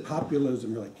don't see that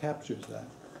populism really captures that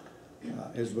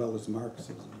as well as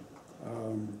Marxism.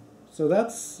 So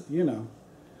that's, you know,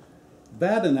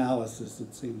 that analysis,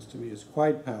 it seems to me, is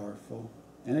quite powerful.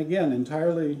 And again,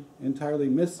 entirely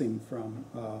missing from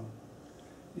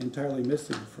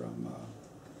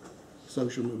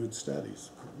social movement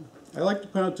studies. I like to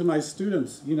point out to my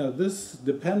students, you know, this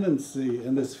dependency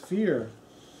and this fear,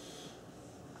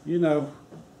 you know,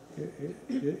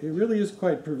 it really is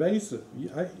quite pervasive.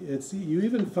 You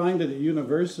even find it at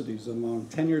universities among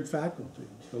tenured faculty,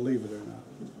 believe it or not,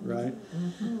 right?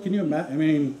 Can you imagine? I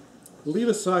mean, leave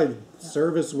aside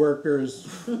service workers,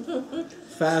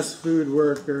 fast food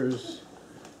workers,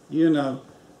 you know,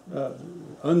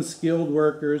 unskilled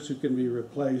workers who can be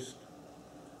replaced.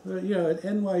 You know, at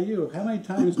NYU, how many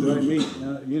times do I meet,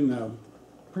 you know,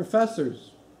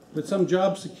 professors with some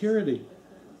job security?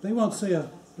 They won't say a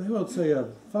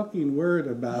fucking word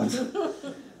about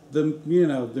the, you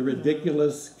know, the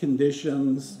ridiculous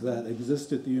conditions that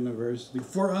exist at the university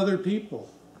for other people,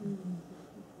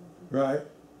 right?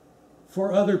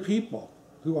 For other people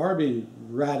who are being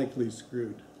radically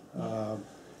screwed.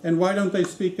 And why don't they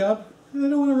speak up? They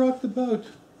don't want to rock the boat.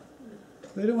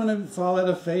 They don't want to fall out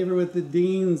of favor with the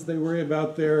deans. They worry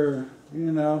about their,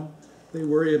 you know, they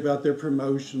worry about their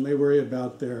promotion. They worry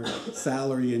about their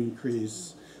salary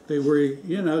increase. They worry,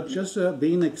 you know, just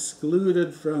being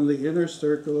excluded from the inner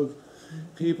circle of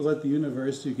people at the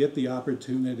university who get the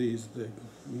opportunities that,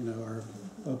 you know, are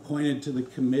appointed to the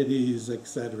committees, et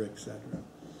cetera, et cetera.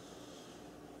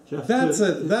 That's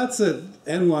at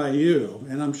NYU,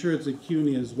 and I'm sure it's at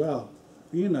CUNY as well.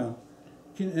 You know,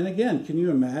 and again, can you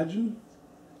imagine?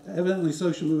 Evidently,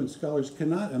 social movement scholars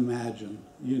cannot imagine,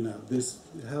 you know,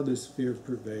 how this fear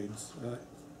pervades,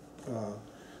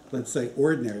 let's say,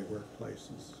 ordinary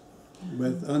workplaces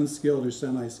with unskilled or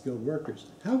semi-skilled workers.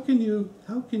 How can you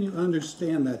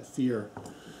understand that fear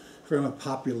from a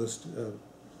populist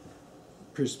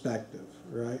perspective,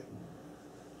 right?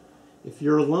 If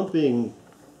you're lumping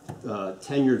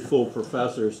tenured full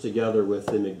professors together with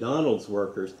the McDonald's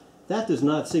workers, that does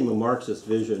not seem a Marxist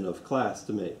vision of class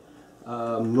to me.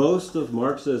 Most of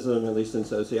Marxism, at least in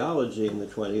sociology in the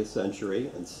 20th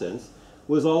century and since,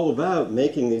 was all about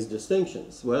making these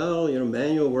distinctions. Well, you know,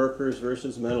 manual workers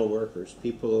versus mental workers,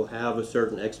 people who have a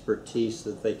certain expertise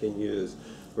that they can use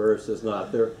versus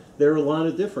not. There are a lot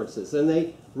of differences, and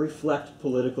they reflect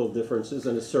political differences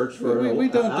and a search for an ally. We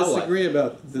don't disagree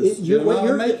about this.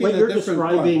 What you're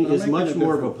describing is much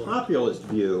more of a populist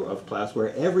view of class,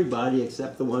 where everybody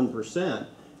except the 1%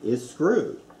 is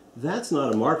screwed. That's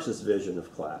not a Marxist vision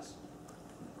of class.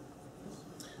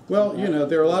 Well, you know,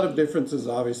 there are a lot of differences,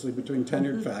 obviously, between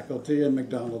tenured faculty and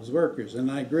McDonald's workers. And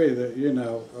I agree that, you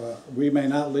know, we may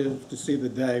not live to see the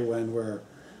day when we're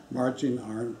marching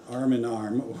arm in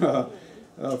arm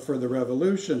for the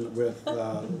revolution with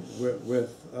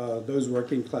those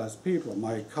working class people.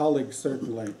 My colleagues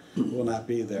certainly will not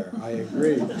be there. I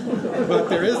agree. But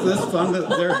there is this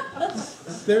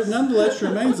there nonetheless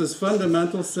remains this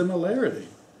fundamental similarity.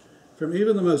 From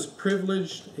even the most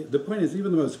privileged, the point is,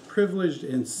 even the most privileged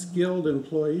and skilled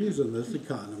employees in this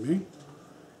economy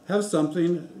have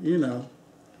something, you know,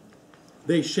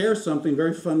 they share something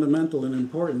very fundamental and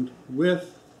important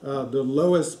with the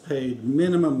lowest paid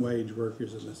minimum wage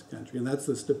workers in this country, and that's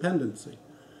this dependency.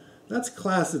 That's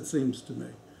class, it seems to me.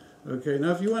 Okay,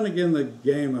 now if you want to get in the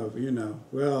game of, you know,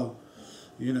 well,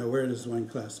 you know, where does one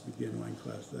class begin, one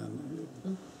class end,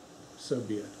 so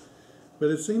be it. But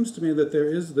it seems to me that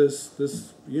there is this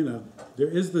you know, there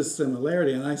is this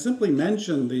similarity, and I simply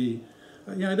mention the,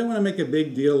 you know, I don't want to make a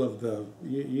big deal of the,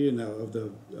 you know, of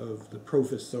the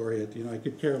professoriate. You know, I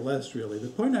could care less really. The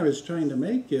point I was trying to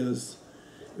make is,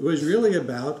 it was really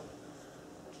about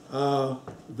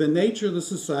the nature of the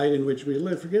society in which we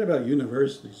live. Forget about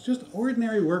universities, just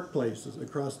ordinary workplaces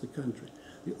across the country.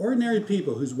 The ordinary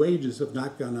people whose wages have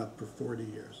not gone up for 40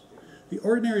 years. The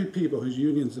ordinary people whose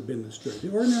unions have been destroyed.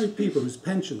 The ordinary people whose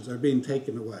pensions are being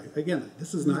taken away. Again,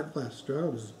 this is not class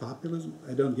struggle, this is populism.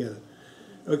 I don't get it.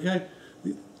 Okay?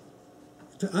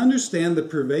 To understand the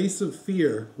pervasive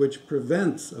fear which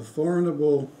prevents a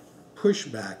formidable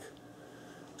pushback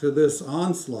to this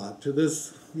onslaught, to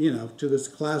this, you know, to this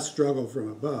class struggle from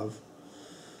above,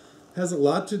 has a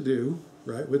lot to do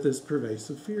right, with this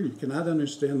pervasive fear. You cannot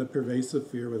understand the pervasive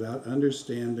fear without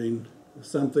understanding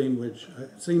something which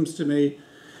seems to me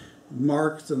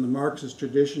Marx and the Marxist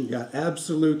tradition got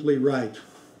absolutely right.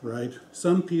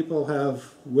 Some people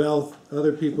have wealth,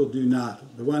 other people do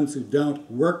not. The ones who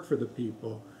don't work for the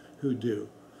people who do.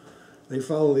 They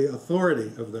follow the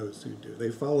authority of those who do. They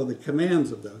follow the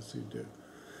commands of those who do.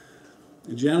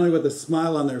 And generally with a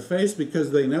smile on their face,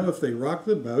 because they know if they rock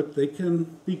the boat, they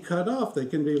can be cut off, they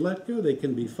can be let go, they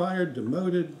can be fired,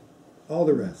 demoted, all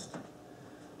the rest.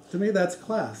 To me, that's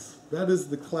class. That is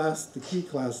the class, the key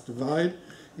class divide.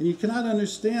 And you cannot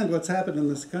understand what's happened in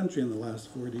this country in the last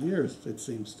 40 years, it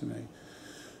seems to me.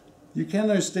 You can't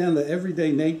understand the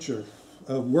everyday nature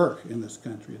of work in this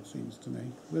country, it seems to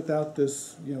me, without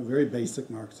this very basic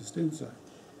Marxist insight.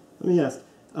 Let me ask,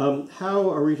 how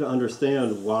are we to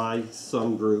understand why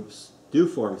some groups do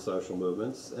form social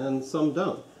movements and some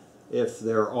don't? If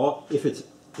it's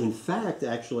in fact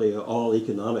actually all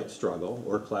economic struggle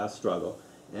or class struggle,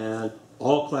 and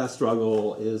all class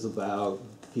struggle is about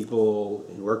people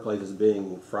in workplaces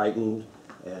being frightened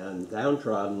and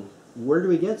downtrodden, where do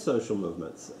we get social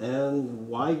movements? And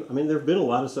why? I mean, there have been a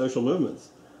lot of social movements.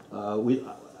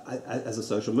 As a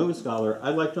social movement scholar,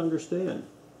 I'd like to understand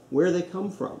where they come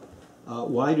from.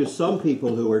 Why do some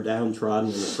people who are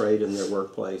downtrodden and afraid in their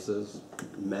workplaces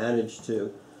manage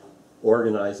to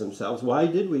organize themselves? Why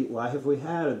have we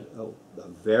had a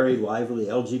very lively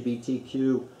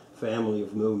LGBTQ family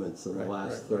of movements in the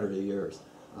last 30 years?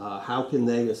 How can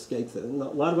they escape that? And a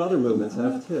lot of other movements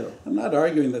have too. I'm not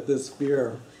arguing that this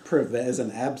fear is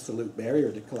an absolute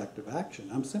barrier to collective action.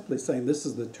 I'm simply saying this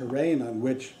is the terrain on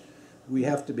which we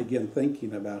have to begin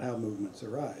thinking about how movements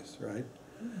arise, right?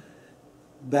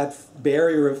 That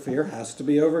barrier of fear has to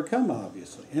be overcome,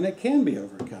 obviously, and it can be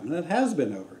overcome, and it has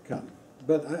been overcome.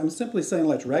 But I'm simply saying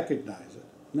let's recognize it.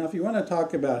 Now, if you want to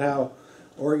talk about how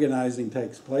organizing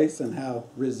takes place and how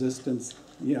resistance,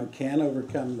 can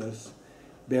overcome this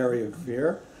barrier of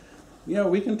fear,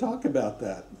 we can talk about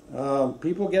that.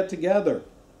 People get together.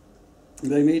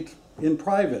 They meet in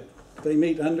private. They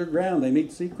meet underground. They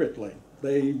meet secretly.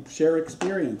 They share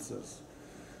experiences.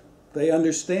 They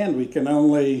understand we can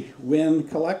only win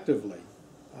collectively.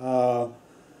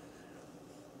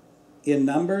 In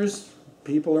numbers,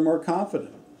 people are more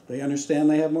confident. They understand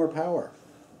they have more power.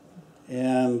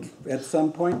 And at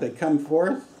some point, they come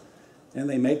forth and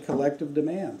they make collective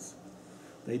demands.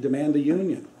 They demand a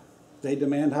union. They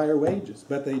demand higher wages,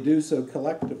 but they do so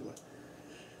collectively.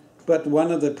 But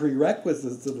one of the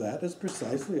prerequisites of that is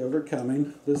precisely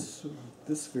overcoming this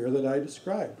fear that I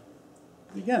described.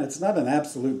 Again, it's not an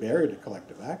absolute barrier to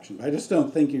collective action. I just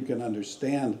don't think you can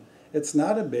understand. It's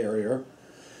not a barrier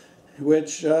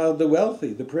which the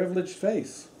wealthy, the privileged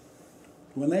face.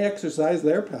 When they exercise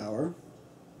their power,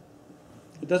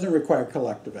 it doesn't require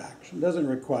collective action. It doesn't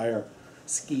require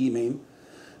scheming.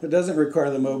 It doesn't require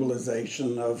the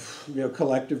mobilization of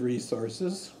collective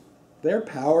resources. Their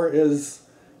power is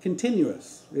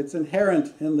continuous. It's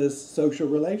inherent in this social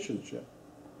relationship.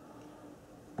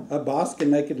 A boss can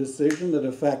make a decision that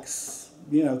affects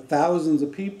thousands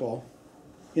of people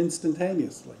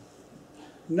instantaneously.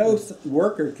 No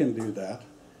worker can do that.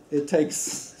 It takes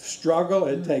struggle.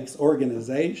 It takes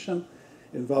organization.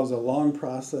 It involves a long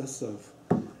process of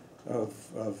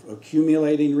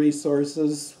accumulating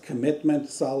resources,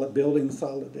 commitment, building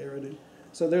solidarity.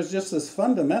 So there's just this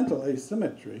fundamental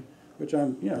asymmetry, which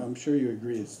I'm sure you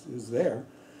agree is there,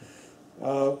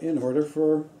 in order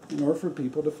for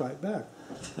people to fight back.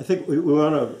 I think we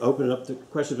want to open it up to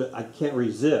questions, but I can't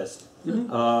resist.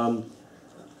 Mm-hmm.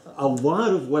 A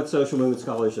lot of what social movement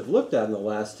scholars have looked at in the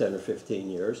last 10 or 15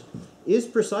 years is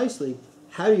precisely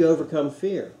how do you overcome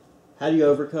fear? How do you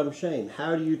overcome shame?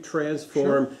 How do you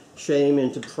transform shame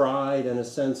into pride and a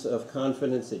sense of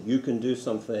confidence that you can do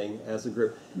something as a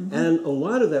group? Mm-hmm. And a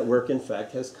lot of that work, in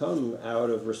fact, has come out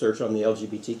of research on the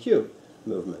LGBTQ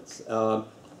movements.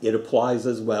 It applies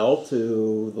as well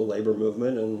to the labor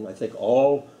movement and I think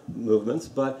all movements,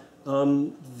 but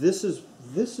this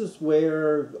is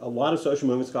where a lot of social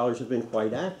movement scholars have been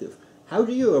quite active. How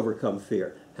do you overcome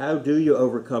fear? How do you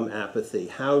overcome apathy?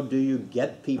 How do you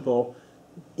get people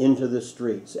into the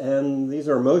streets? And these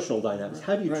are emotional dynamics.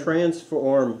 How do you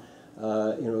transform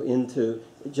into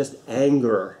just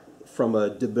anger from a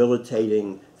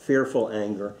debilitating, fearful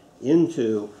anger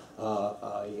into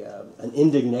an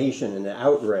indignation and an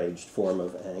outraged form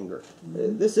of anger?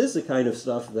 This is the kind of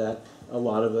stuff that a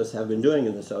lot of us have been doing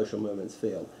in the social movements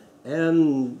field.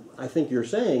 And I think you're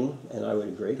saying, and I would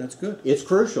agree, that's good. It's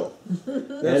crucial.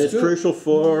 And it's crucial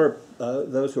for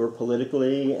those who are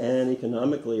politically and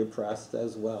economically oppressed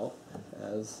as well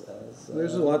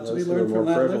There's a lot to be learned from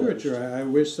that literature. I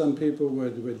wish some people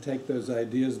would take those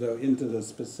ideas, though, into the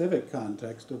specific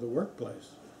context of the workplace,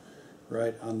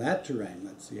 right? On that terrain,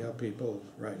 let's see how people,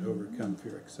 right, overcome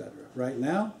fear, etc. Right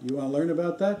now, you want to learn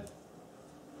about that?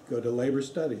 Go to labor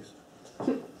studies.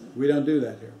 We don't do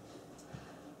that here.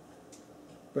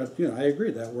 But, you know, I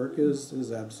agree, that work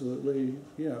is absolutely,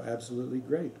 you know, absolutely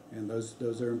great. And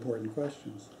those are important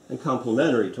questions. And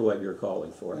complementary to what you're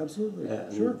calling for. Absolutely,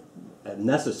 and, sure. And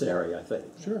necessary, I think.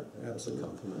 Sure, absolutely. As a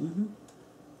compliment.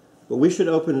 But we should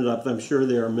open it up. I'm sure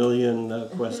there are a million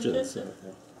questions.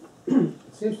 It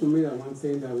seems to me that one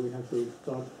thing that we have to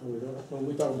talk when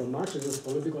we talk about Marxism is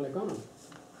political economy.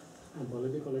 And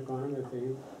political economy, I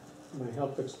think, might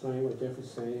help explain what Jeff is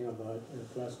saying about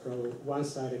class struggle,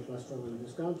 one-sided class struggle in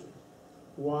this country.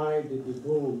 Why did the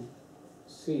boom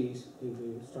cease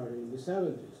starting in the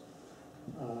 70s?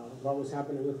 What was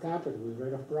happening with capital, with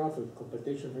rate of profit,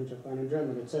 competition from Japan and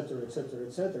Germany, etc., etc.,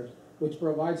 etc., which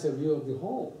provides a view of the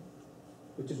whole,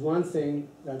 which is one thing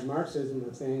that Marxism,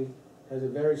 I think, has a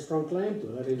very strong claim to.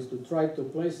 That is to try to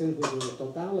place into the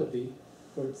totality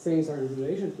where things are in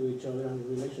relation to each other and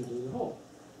in relation to the whole.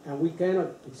 And we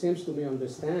cannot, it seems to me,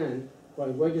 understand why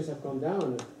wages have come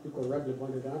down, as you correctly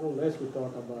pointed out, unless we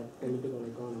talk about political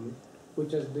economy,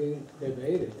 which has been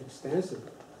debated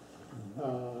extensively.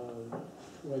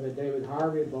 Whether David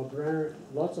Harvey, Bob Brenner,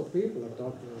 lots of people are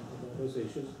talking about those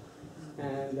issues.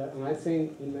 And I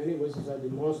think in many ways these are the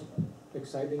most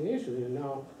exciting issues. You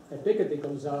know, now, Piketty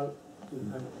comes out,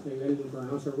 maybe I didn't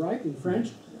pronounce it right in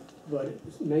French, but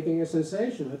it's making a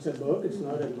sensation. It's a book, it's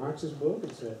not a Marxist book,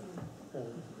 it's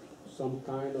some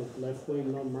kind of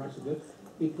left-wing non-Marxist book.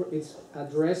 It's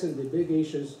addressing the big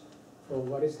issues of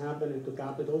what is happening to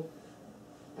capital,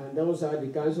 and those are the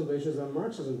kinds of issues that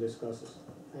Marxism discusses.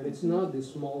 And it's not the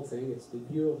small thing, it's the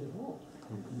view of the whole.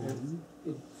 And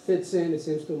it fits in, it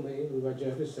seems to me, with what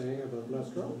Jeff is saying about class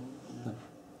struggle.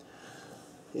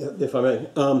 Yeah, if I may.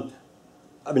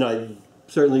 I mean, I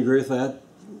certainly agree with that.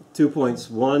 2 points.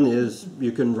 One is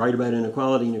you can write about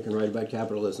inequality and you can write about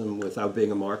capitalism without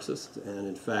being a Marxist. And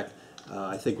in fact,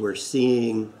 I think we're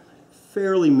seeing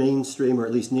fairly mainstream, or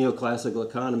at least neoclassical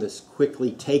economists,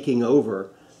 quickly taking over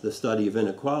the study of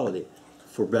inequality,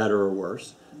 for better or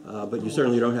worse. But you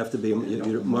certainly don't have to be,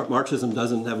 Marxism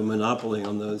doesn't have a monopoly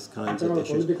on those kinds of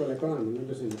issues. Political economy, not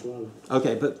just inequality.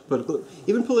 Okay, but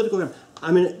even political economy.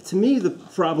 I mean, to me, the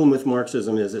problem with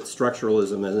Marxism is its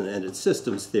structuralism and its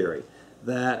systems theory,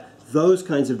 that those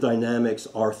kinds of dynamics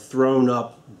are thrown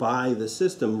up by the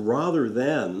system rather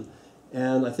than,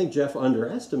 and I think Jeff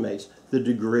underestimates the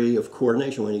degree of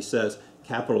coordination when he says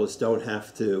capitalists don't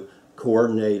have to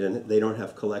coordinate and they don't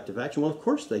have collective action. Well, of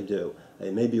course they do.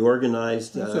 They may be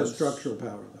organized. They have structural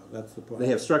power, though. That's the point. They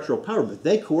have structural power, but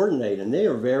they coordinate and they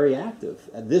are very active.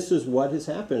 And this is what has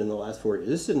happened in the last 4 years.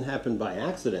 This didn't happen by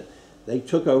accident. They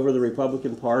took over the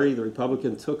Republican Party. The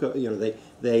Republicans took,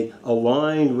 they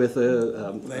aligned with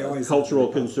a cultural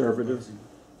conservative.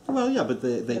 Well, yeah, but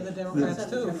and the Democrats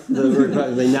too.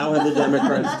 They now have the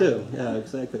Democrats too. Yeah,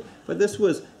 exactly. But this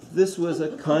was a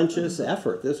conscious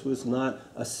effort. This was not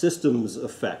a systems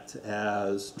effect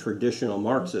as traditional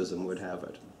Marxism would have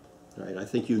it. Right? I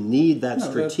think you need that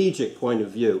strategic point of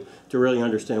view to really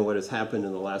understand what has happened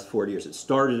in the last 40 years. It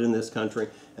started in this country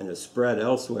and has spread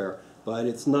elsewhere, but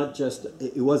it's not just.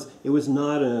 It was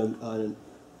not a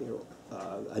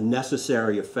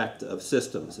necessary effect of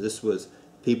systems. This was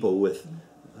people with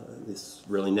this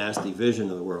really nasty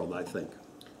vision of the world, I think.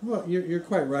 Well, you're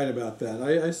quite right about that.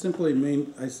 I simply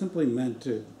meant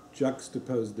to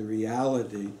juxtapose the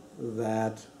reality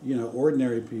that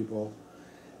ordinary people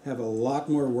have a lot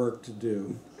more work to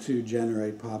do to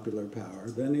generate popular power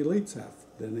than elites have.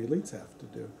 To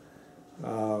do.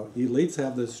 Elites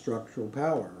have this structural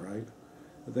power, right?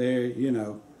 They,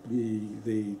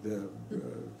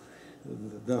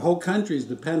 the whole country is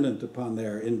dependent upon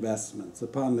their investments,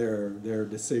 upon their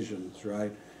decisions,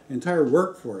 right? Entire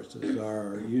workforces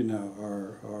are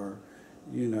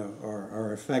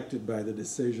affected by the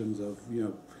decisions of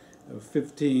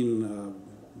 15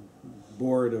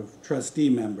 board of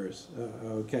trustee members.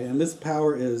 Okay, and this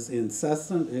power is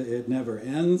incessant. It never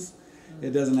ends. It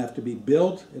doesn't have to be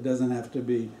built. It doesn't have to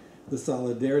be the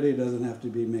solidarity. It doesn't have to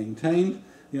be maintained.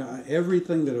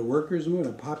 Everything that a workers'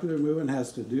 movement, a popular movement,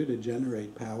 has to do to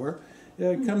generate power,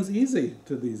 it comes easy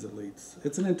to these elites.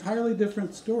 It's an entirely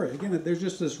different story. Again, there's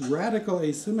just this radical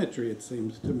asymmetry, it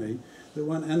seems to me, that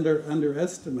one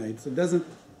underestimates. It doesn't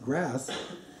grasp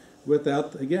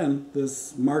without, again,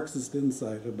 this Marxist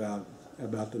insight about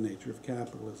the nature of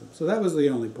capitalism. So that was the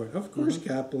only point. Of course,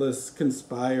 capitalists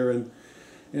conspire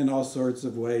in all sorts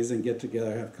of ways and get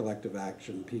together, have collective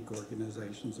action, peak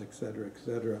organizations, et cetera, et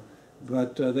cetera.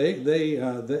 But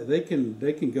they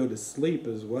can go to sleep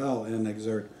as well and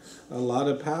exert a lot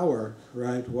of power,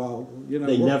 right? While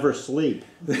they never sleep.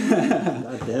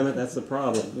 God damn it, that's the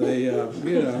problem. They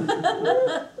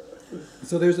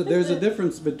so there's a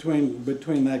difference between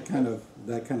that kind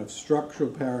of structural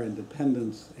power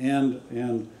independence and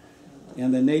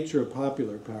the nature of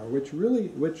popular power, which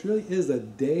really is a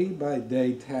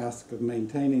day-by-day task of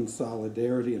maintaining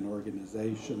solidarity and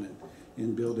organization and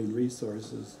in building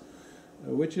resources,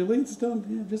 which elites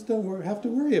don't have to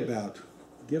worry about,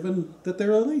 given that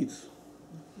they're elites.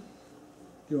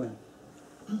 Joanne.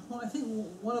 Well, I think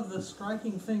one of the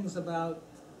striking things about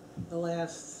the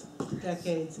last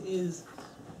decades is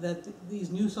that these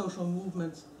new social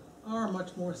movements are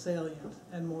much more salient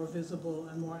and more visible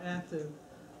and more active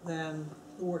than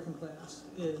the working class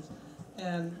is.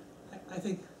 And I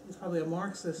think it's probably a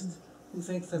Marxist who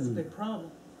thinks that's a big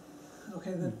problem.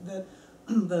 Okay, that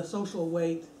the social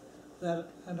weight that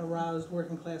an aroused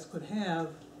working class could have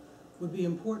would be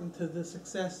important to the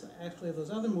success actually of those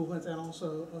other movements and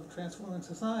also of transforming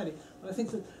society. But I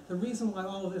think that the reason why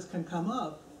all of this can come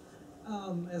up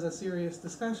as a serious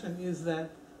discussion is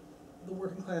that the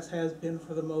working class has been,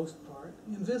 for the most part,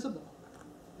 invisible.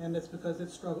 And it's because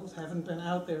its struggles haven't been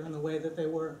out there in the way that they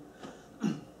were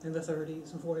in the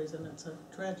 30s and 40s, and it's a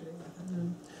tragedy.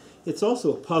 It's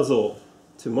also a puzzle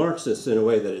to Marxists in a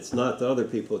way that it's not to other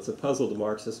people. It's a puzzle to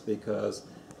Marxists because,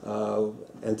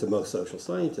 and to most social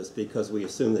scientists, because we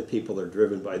assume that people are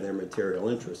driven by their material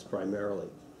interests primarily.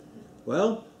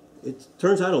 Well, it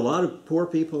turns out a lot of poor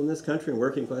people in this country and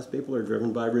working class people are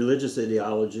driven by religious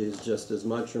ideologies just as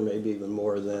much or maybe even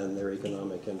more than their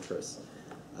economic interests.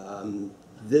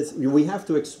 We have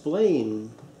to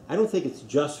explain. I don't think it's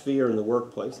just fear in the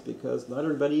workplace because not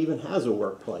everybody even has a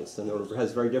workplace and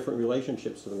has very different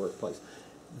relationships to the workplace.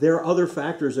 There are other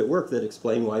factors at work that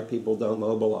explain why people don't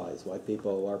mobilize, why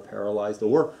people are paralyzed,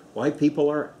 or why people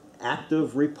are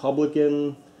active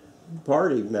Republican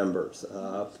Party members,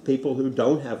 people who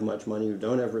don't have much money, who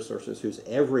don't have resources, whose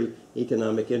every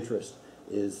economic interest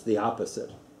is the opposite.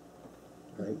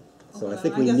 Right? So Okay, I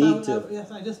think we need to...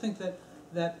 Yes, I just think that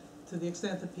to the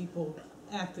extent that people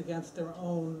act against their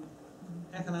own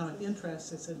economic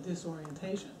interests, it's a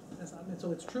disorientation.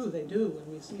 So it's true, they do,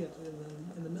 and we see it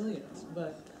in the millions.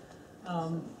 But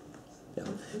yeah.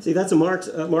 See, that's a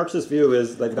Marxist view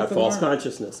is they've got false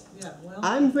consciousness. yeah, well,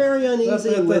 I'm very uneasy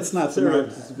with... That's not the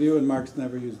Marxist view, and Marx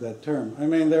never used that term. I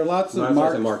mean, there are lots of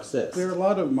Marxist. There are a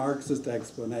lot of Marxist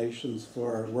explanations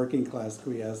for working class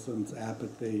quiescence,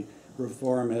 apathy,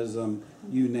 reformism,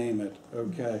 you name it.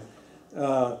 Okay.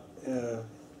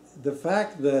 The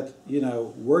fact that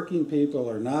working people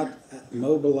are not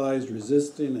mobilized,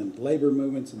 resisting, and labor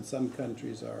movements in some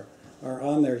countries are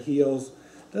on their heels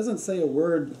doesn't say a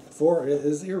word for it,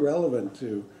 is irrelevant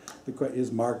to the question,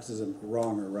 is Marxism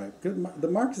wrong or right? The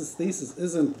Marxist thesis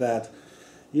isn't that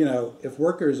if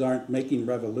workers aren't making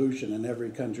revolution in every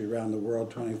country around the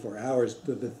world 24 hours,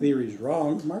 that the theory's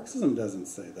wrong. Marxism doesn't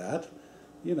say that.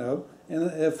 And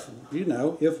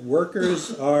if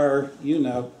workers are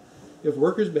if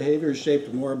workers' behavior is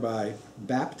shaped more by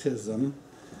baptism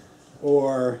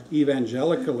or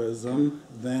evangelicalism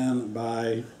than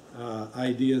by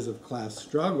ideas of class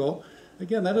struggle,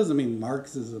 again, that doesn't mean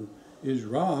Marxism is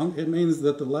wrong. It means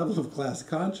that the level of class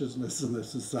consciousness in the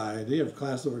society, of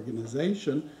class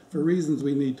organization, for reasons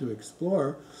we need to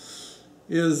explore,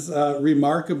 is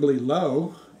remarkably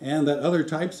low, and that other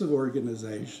types of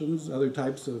organizations, other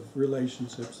types of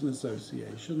relationships and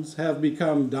associations have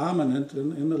become dominant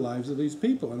in the lives of these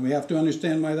people. And we have to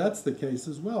understand why that's the case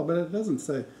as well. But it doesn't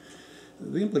say,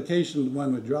 the implication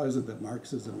one would draw isn't that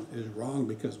Marxism is wrong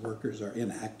because workers are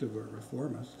inactive or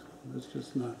reformist. That's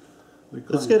just not the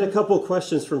claim. Let's get a couple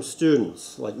questions from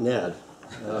students, like Ned.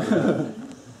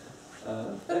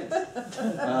 Thanks.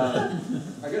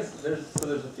 I guess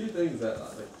there's a few things that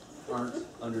aren't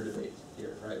under debate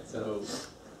here, right? So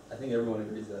I think everyone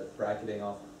agrees that bracketing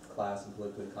off class and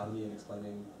political economy and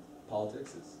explaining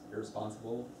politics is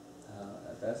irresponsible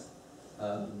at best.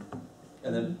 And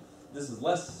then this is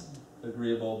less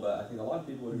agreeable, but I think a lot of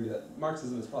people would agree that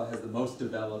Marxism probably has the most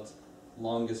developed,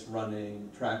 longest running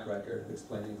track record of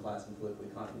explaining class and political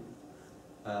economy.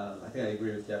 I think I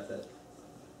agree with Jeff that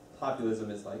populism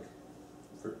is like,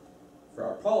 for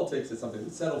our politics, it's something we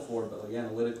settle for, but like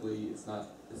analytically, it's not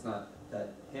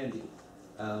that handy.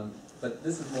 But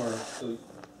this is more, so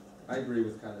I agree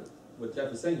with kind of what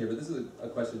Jeff is saying here, but this is a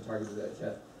question targeted at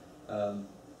Jeff.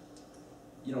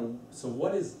 So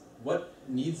what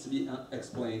needs to be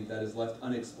explained that is left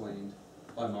unexplained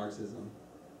by Marxism?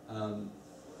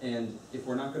 And if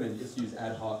we're not going to just use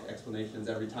ad hoc explanations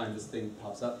every time this thing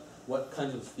pops up, what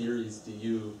kinds of theories do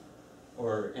you,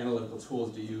 or analytical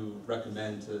tools do you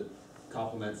recommend to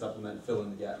complement, supplement, fill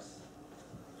in the gaps?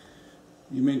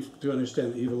 You mean to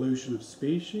understand the evolution of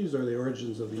species, or the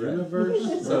origins of the Right.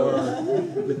 universe, So-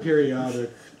 or the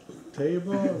periodic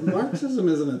table? Marxism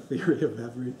isn't a theory of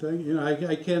everything. You know, I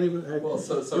can't even. Well,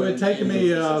 so it would take me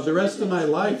the rest of my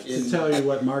life to tell you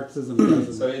what Marxism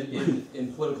does. So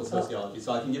in political sociology,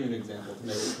 so I can give you an example to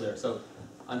make it clear. So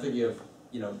I'm thinking of,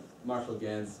 Marshall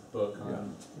Gann's book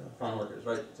on farm workers,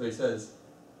 right? So he says,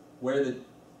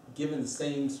 given the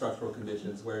same structural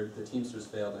conditions where the Teamsters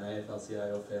failed and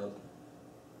AFL-CIO failed,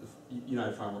 the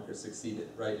United Farm Workers succeeded,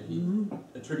 right? And he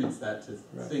attributes that to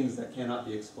things that cannot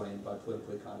be explained by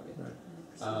political economy. Right.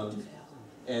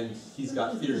 And he's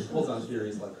got theories, pulls on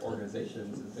theories like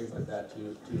organizations and things like that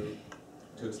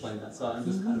to explain that. So I'm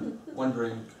just kind of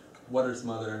wondering, what are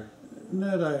some other...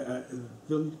 Ned,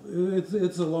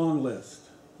 it's a long list.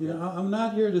 I'm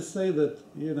not here to say that,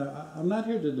 I'm not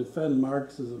here to defend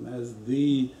Marxism as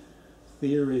the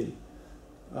theory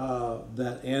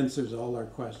that answers all our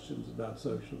questions about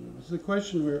social movements. The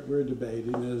question we're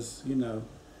debating is,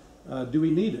 do we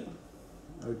need it?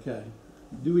 Okay.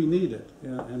 Do we need it?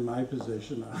 And my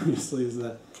position, obviously, is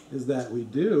that we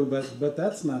do, but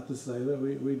that's not to say that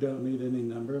we don't need any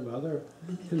number of other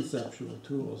conceptual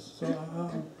tools. So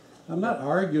I'm not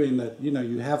arguing that,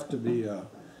 you have to be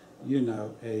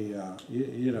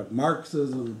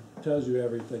Marxism tells you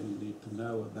everything you need to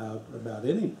know about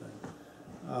anything.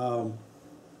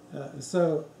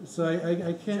 So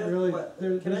I can't really.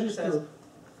 Can I just ask?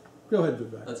 Go ahead,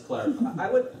 Vivek. Let's clarify.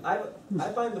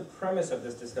 I find the premise of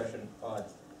this discussion odd.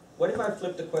 What if I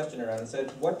flipped the question around and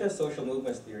said, what does social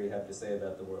movements theory have to say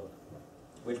about the world,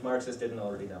 which Marxists didn't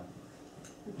already know?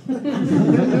 And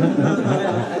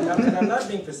I'm not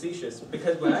being facetious,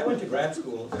 because when I went to grad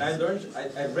school and I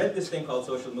read this thing called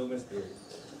social movements theory.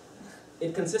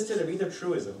 It consisted of either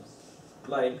truisms,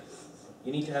 like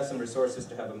you need to have some resources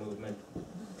to have a movement,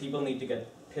 people need to get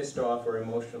pissed off or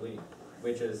emotionally,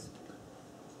 which is,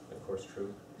 of course,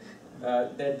 true.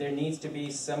 That there needs to be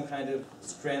some kind of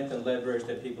strength and leverage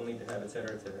that people need to have,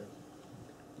 etc., etc.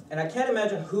 And I can't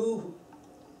imagine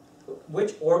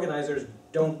which organizers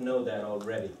don't know that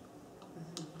already.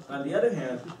 On the other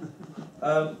hand,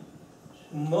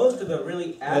 most of the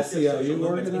really active social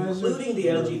movements, including the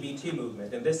LGBT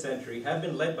movement in this century, have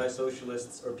been led by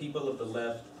socialists or people of the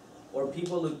left, or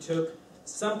people who took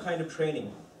some kind of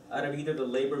training out of either the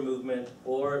labor movement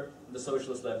or the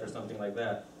socialist left or something like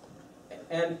that.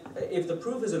 And if the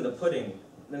proof is in the pudding,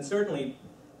 then certainly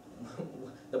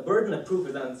the burden of proof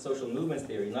is on social movements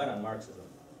theory, not on Marxism,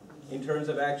 in terms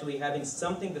of actually having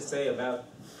something to say about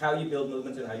how you build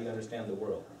movements and how you understand the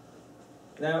world.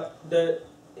 Now,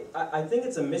 I think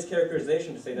it's a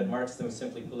mischaracterization to say that Marxism is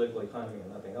simply political economy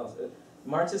and nothing else.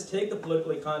 Marxists take the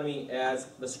political economy as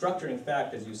the structuring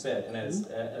fact, as you said, and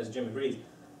as Jim agrees,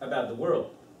 about the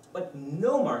world. But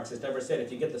no Marxist ever said,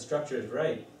 if you get the structures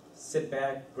right, sit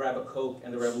back, grab a Coke,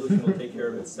 and the revolution will take care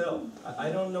of itself. I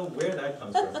don't know where that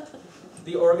comes from.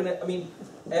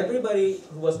 Everybody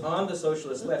who was on the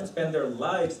socialist left spent their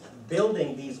lives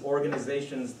building these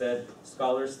organizations that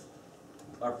scholars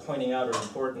are pointing out are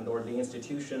important, or the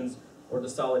institutions, or the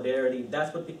solidarity.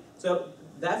 So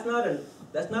that's not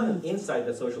an insight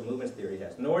that social movements theory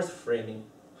has. Nor is framing.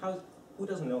 Who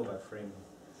doesn't know about framing?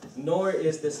 Nor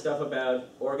is this stuff about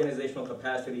organizational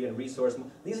capacity and resource.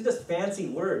 These are just fancy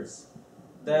words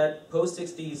that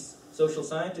post-60s social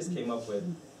scientists came up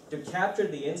with to capture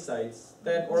the insights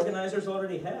that organizers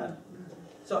already had.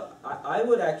 So I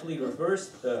would actually reverse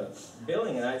the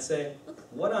billing, and I'd say,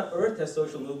 what on earth has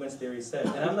social movements theory said?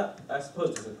 And I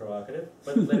suppose this is provocative,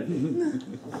 but let it be.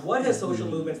 What has social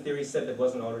movements theory said that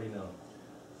wasn't already known?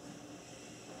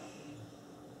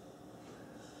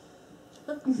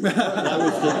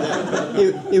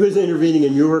 He was intervening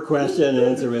in your question and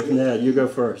answer with Ned. You go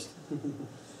first.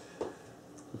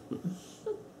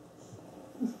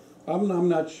 I'm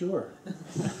not sure.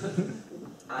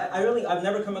 I've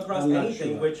never come across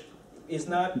anything which is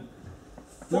not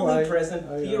fully present,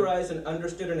 theorized, and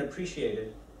understood and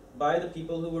appreciated by the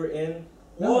people who were in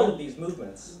all of these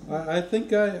movements. I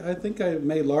think I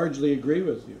may largely agree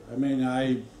with you. I mean,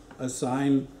 I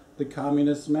assign the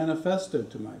Communist Manifesto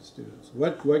to my students.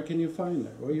 What can you find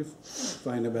there? Well, you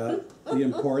find about the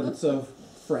importance of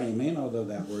framing, although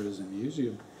that word isn't used.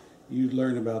 You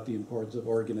learn about the importance of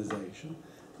organization.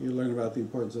 You learn about the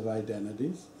importance of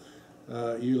identities.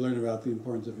 You learn about the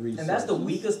importance of resources. And that's the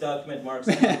weakest document Marx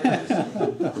ever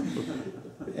produced.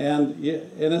 And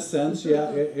in a sense,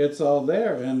 yeah, it's all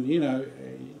there. And,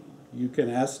 you can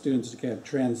ask students to kind of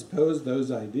transpose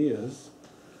those ideas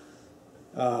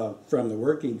from the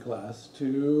working class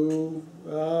to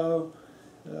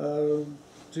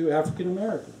African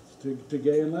Americans, to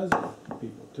gay and lesbian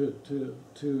people,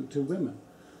 to women,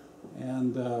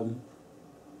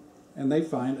 and they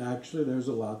find actually there's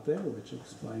a lot there which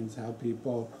explains how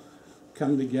people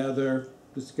come together,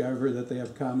 discover that they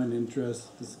have common interests,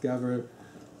 discover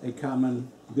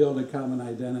build a common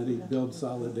identity, build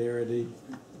solidarity,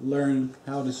 learn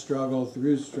how to struggle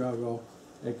through struggle,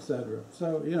 etc.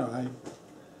 So, you know,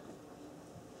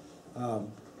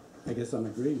 I guess I'm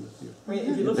agreeing with you. I mean,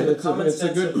 if you look at the common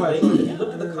sense of the labor, if you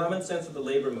look at the common sense of the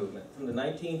labor movement from the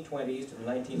 1920s to the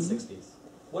 1960s,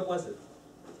 what was it?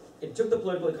 It took the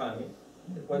political economy,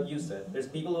 what you said. There's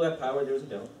people who have power, those who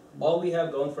don't. All we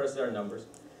have going for us is our numbers.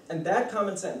 And that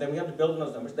common sense, then we have to build on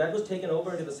those numbers, that was taken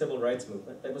over into the civil rights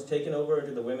movement, that was taken over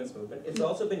into the women's movement. It's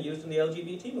also been used in the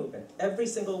LGBT movement, every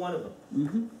single one of them.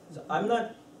 Mm-hmm. So I'm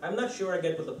not sure I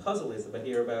get what the puzzle is about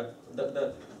here, about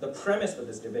the premise of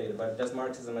this debate about does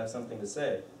Marxism have something to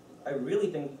say. I really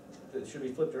think that it should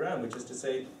be flipped around, which is to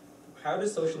say, how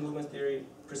does social movement theory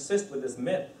persist with this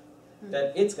myth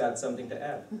that it's got something to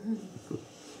add?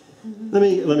 Let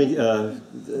me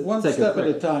one take step a at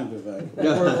a time, Vivek.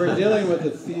 We're dealing with a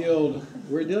field.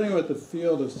 We're dealing with a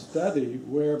field of study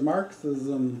where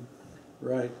Marxism,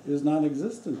 right, is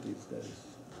non-existent these days.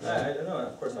 I don't know.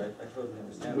 Of course, I totally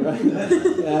understand. Right.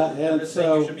 I'm And just so,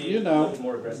 saying you should be you a know, little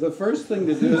more aggressive. the first thing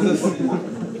to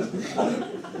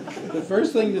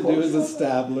do is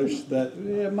establish that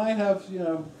it might have, you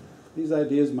know, these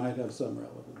ideas might have some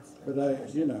relevance. But I'd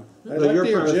like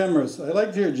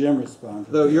to hear Jim respond.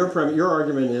 Though your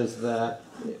argument is that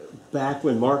back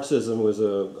when Marxism was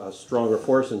a stronger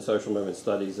force in social movement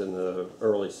studies in the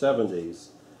early 70s,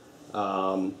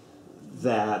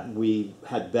 that we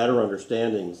had better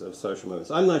understandings of social movements.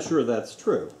 I'm not sure that's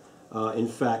true. In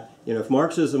fact, you know, if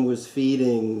Marxism was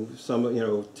feeding some, you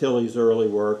know, Tilley's early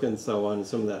work and so on,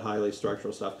 some of that highly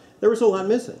structural stuff, there was a lot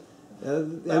missing.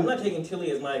 I'm not taking Tilley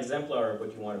as my exemplar of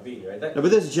what you want to be, right? No, but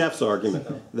this is Jeff's argument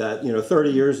that, you know, 30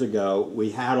 years ago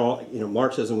we had all, you know,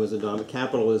 Marxism was a dominant,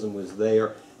 capitalism was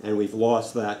there, and we've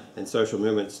lost that, and social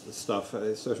movement stuff,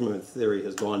 social movement theory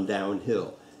has gone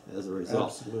downhill as a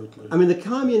result. Absolutely. I mean, the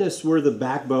communists were the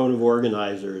backbone of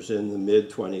organizers in the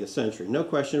mid-20th century, no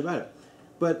question about it.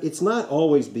 But it's not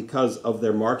always because of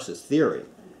their Marxist theory.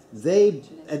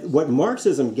 What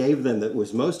Marxism gave them that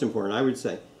was most important, I would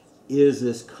say, is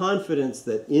this confidence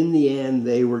that in the end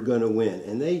they were going to win.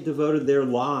 And they devoted their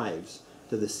lives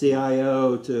to the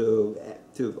CIO, to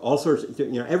all sorts,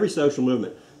 you know, every social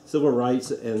movement, civil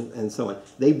rights and so on.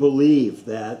 They believed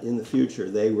that in the future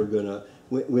they were going to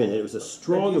win. It was a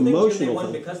strong emotional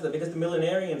thing. Because the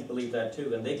millenarians believe that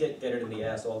too, and they get it in the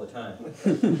ass all the time.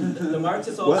 the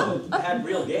Marxists also had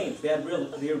real gains. They had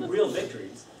real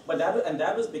victories. But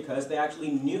that was because they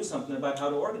actually knew something about how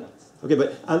to organize. Okay,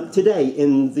 but today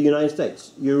in the United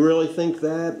States, you really think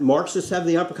that Marxists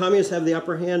communists have the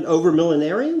upper hand over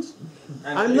millenarians?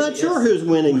 I'm not sure who's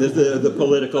winning the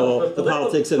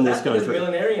politics in this country. Because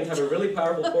millenarians have a really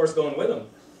powerful force going with them.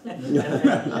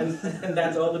 and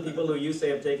that's all the people who you say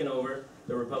have taken over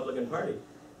the Republican Party.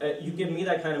 You give me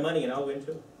that kind of money and I'll win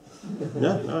too.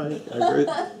 No, I agree.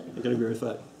 I can agree with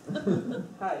that.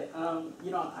 Hi, you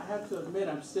know, I have to admit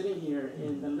I'm sitting here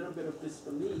in a little bit of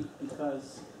disbelief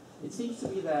because it seems to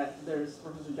me that there's,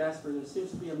 Professor Jasper, there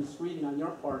seems to be a misreading on your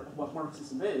part of what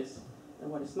Marxism is and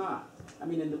what it's not. I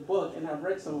mean, in the book, and I've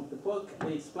read some of the book,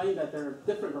 they explain that there are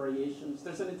different variations.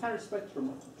 There's an entire spectrum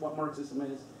of what Marxism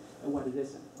is and what it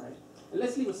isn't, right? And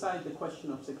let's leave aside the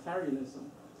question of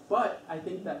sectarianism, but I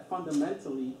think that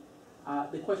fundamentally,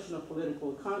 the question of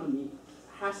political economy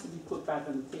has to be put back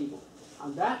on the table.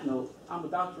 On that note, I'm a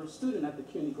doctoral student at the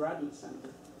CUNY Graduate Center,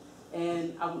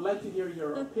 and I would like to hear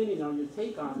your opinion or your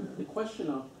take on the question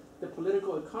of the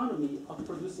political economy of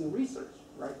producing research,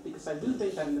 right? Because I do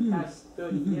think that in the past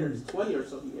 30 years, 20 or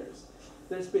so years,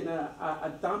 there's been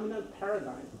a dominant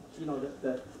paradigm, you know,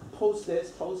 the post this,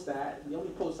 post that. The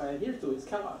only post I adhere to is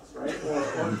Kellogg's, right? Or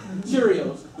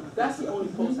Cheerios. That's the only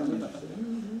post I'm interested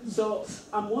in. So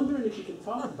I'm wondering if you can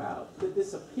talk about the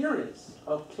disappearance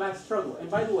of class struggle. And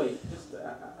by the way, just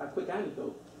a quick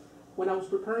anecdote. When I was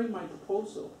preparing my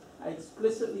proposal, I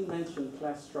explicitly mentioned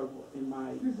class struggle in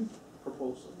my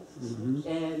proposal.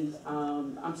 And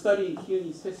I'm studying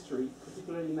CUNY's history,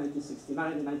 particularly in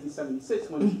 1969 and 1976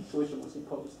 when tuition was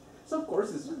imposed. So of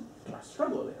course there's class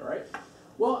struggle there, right?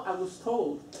 Well, I was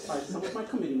told by some of my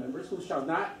committee members who shall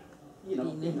not, you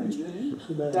know,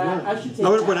 that I should take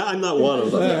I'm not one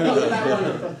of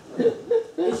them.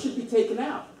 it should be taken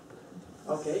out.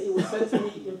 Okay, it was said to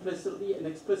me implicitly and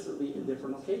explicitly in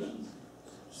different occasions.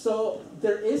 So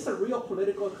there is a real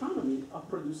political economy of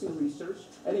producing research,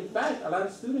 and in fact, a lot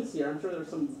of students here, I'm sure there are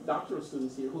some doctoral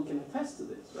students here who can attest to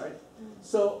this, right?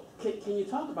 So can you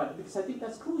talk about it? Because I think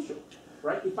that's crucial,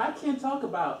 right? If I can't talk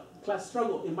about class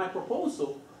struggle in my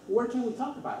proposal, where can we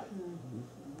talk about it?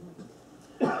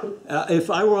 If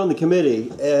I were on the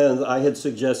committee and I had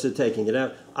suggested taking it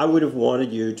out, I would have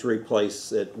wanted you to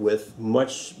replace it with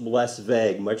much less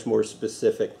vague, much more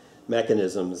specific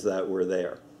mechanisms that were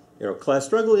there. You know, class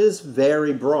struggle is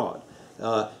very broad.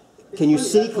 Can you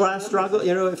see class struggle?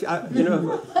 You know, if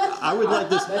I would like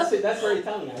this. That's very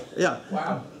telling, actually. Yeah.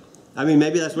 Wow. I mean,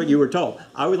 maybe that's what you were told.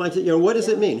 I would like to, what does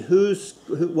it mean?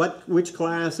 Which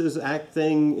class is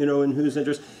acting, in whose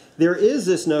interest? There is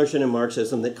this notion in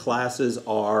Marxism that classes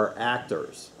are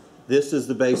actors. This is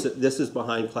the basic, this is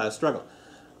behind class struggle.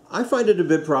 I find it a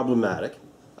bit problematic.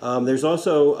 There's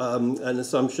also an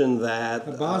assumption that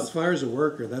a boss fires a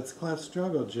worker. That's class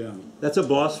struggle, Jim. That's a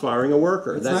boss firing a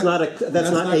worker. That's not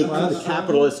a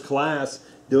capitalist class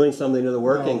doing something to the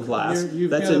working class. You've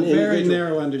that's got an a very individual.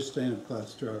 narrow understanding of class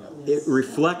struggle. It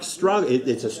reflects struggle.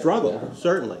 It's a struggle,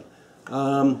 certainly.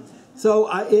 So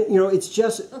it's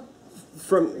just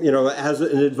from as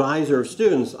an advisor of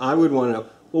students, I would want to know,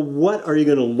 well, what are you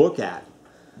going to look at?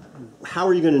 How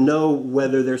are you going to know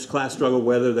whether there's class struggle,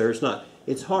 whether there's not?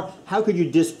 It's hard. How could you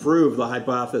disprove the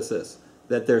hypothesis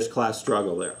that there's class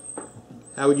struggle there?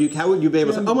 How would you be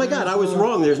able to say, oh my God, I was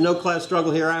wrong. There's no class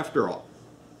struggle here after all?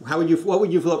 What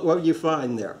would you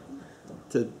find there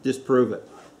to disprove it?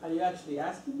 Are you actually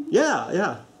asking me?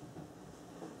 Yeah.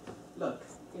 Look,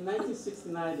 in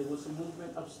 1969 there was a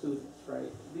movement of students,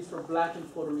 right? These were black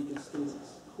and Puerto Rican students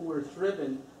who were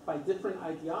driven by different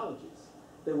ideologies.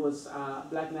 There was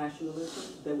black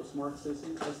nationalism, there was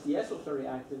Marxism, SDS was very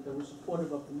active, they were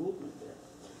supportive of the movement there.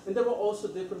 And there were also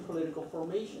different political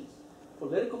formations,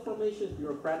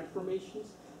 bureaucratic formations,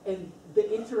 and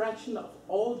the interaction of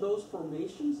all those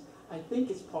formations, I think,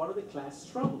 is part of the class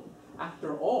struggle.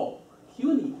 After all,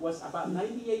 CUNY was about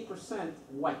 98%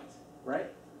 white, right,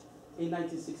 in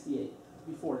 1968,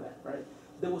 before that, right?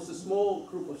 There was a small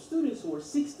group of students who were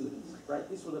Sikh students, right?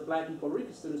 These were the black and Puerto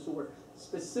Rican students who were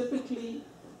specifically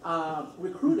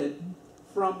recruited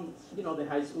from, the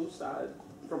high schools,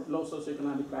 from low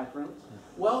socioeconomic backgrounds.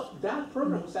 Well, that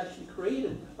program was actually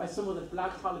created by some of the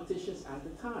black politicians at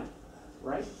the time,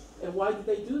 right? And why did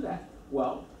they do that?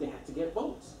 Well, they had to get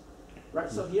votes, right?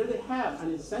 So here they have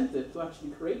an incentive to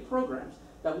actually create programs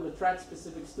that will attract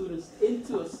specific students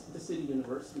into the city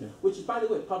university, which is, by the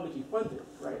way, publicly funded,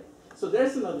 right? So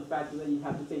there's another factor that you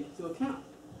have to take into account.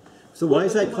 So why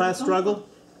is that class struggle?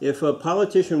 If a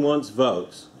politician wants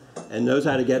votes and knows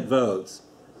how to get votes,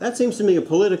 that seems to me a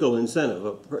political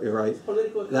incentive, right?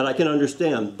 That I can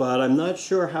understand, but I'm not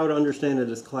sure how to understand it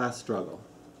as class struggle.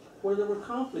 Where there were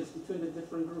conflicts between the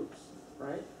different groups,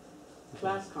 right?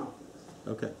 Class conflicts.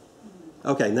 Okay.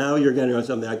 Okay, now you're getting on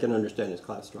something I can understand as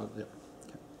class struggle. Yeah.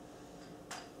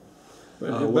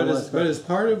 Okay. But as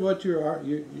part of what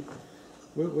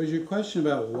what was your question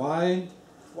about why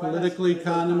political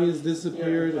economy has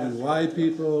disappeared and why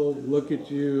people look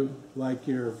at you like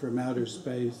you're from outer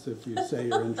space if you say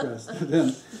you're interested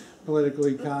in political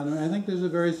economy? I think there's a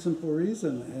very simple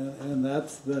reason, and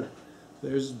that's that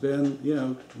there's been,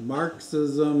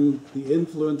 Marxism,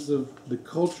 the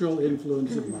cultural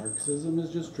influence of Marxism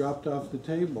has just dropped off the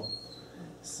table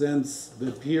since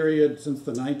the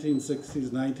 1960s,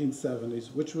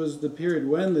 1970s, which was the period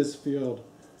when this field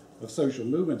of social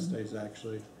movement studies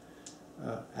actually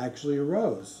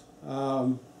arose.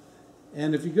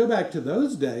 And if you go back to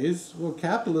those days, well,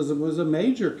 capitalism was a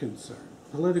major concern.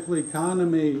 Political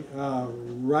economy,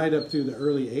 right up through the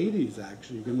early 80s,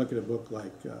 actually, you can look at a book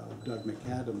like Doug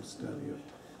McAdams' study of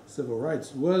civil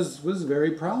rights, was very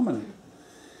prominent.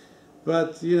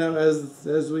 But,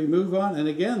 as we move on, and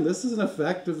again, this is an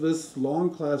effect of this long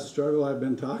class struggle I've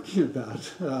been talking about.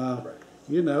 The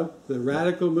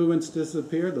radical movements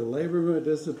disappear, the labor movement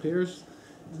disappears,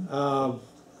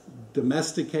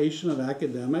 domestication of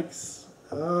academics,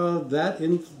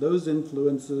 those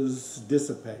influences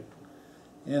dissipate.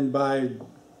 And by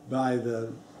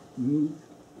the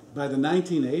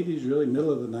 1980s, really middle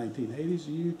of the 1980s,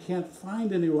 you can't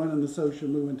find anyone in the social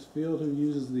movements field who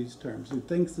uses these terms, who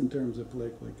thinks in terms of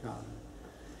political economy,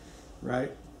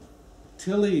 right?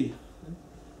 Tilly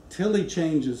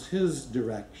changes his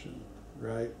direction,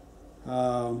 right?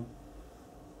 Among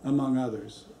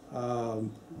others. I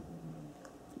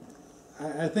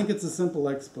think it's a simple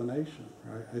explanation,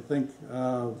 right? I think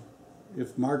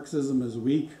if Marxism is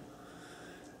weak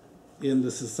in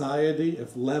the society,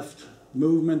 if left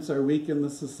movements are weak in the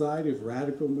society, if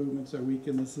radical movements are weak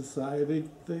in the society,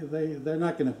 they're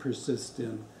not going to persist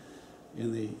in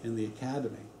the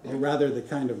academy. Or rather, the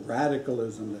kind of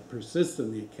radicalism that persists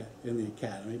in the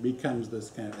academy becomes this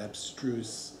kind of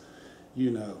abstruse,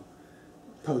 you know,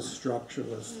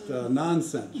 post-structuralist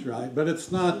nonsense, right? But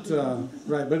it's not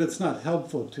right. But it's not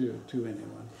helpful to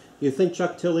anyone. You think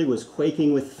Chuck Tilley was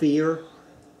quaking with fear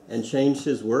and changed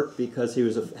his work because he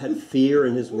had fear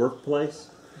in his workplace?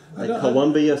 Like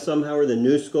Columbia somehow, or the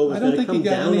New School was going to come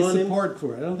down on him? I don't think he got any support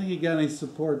for it. I don't think he got any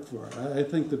support for it. I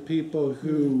think the people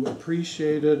who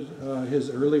appreciated his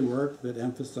early work that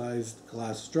emphasized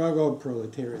class struggle,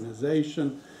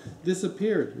 proletarianization,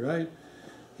 disappeared, right?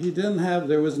 He didn't have,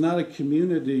 there was not a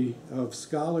community of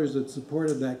scholars that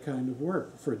supported that kind of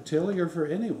work for Tilley or for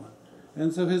anyone.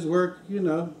 And so his work, you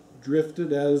know,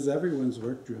 drifted as everyone's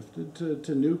work drifted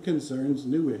to new concerns,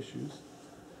 new issues.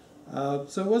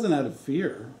 So it wasn't out of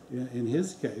fear in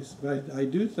his case, but I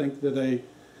do think that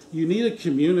you need a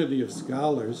community of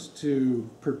scholars to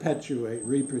perpetuate,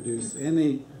 reproduce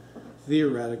any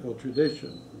theoretical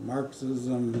tradition,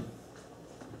 Marxism,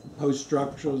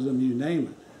 post-structuralism, you name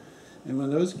it. And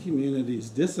when those communities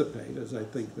dissipate, as I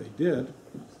think they did,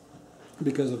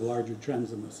 because of larger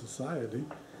trends in the society,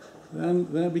 then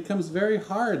it becomes very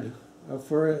hard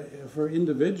for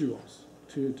individuals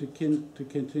to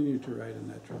continue to write in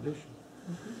that tradition.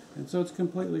 And so it's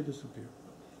completely disappeared.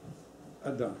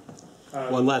 Done.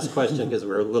 One last question, because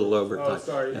we're a little over time. Oh,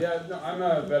 sorry. Yeah, no, I'm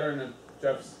a veteran of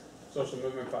Jeff's social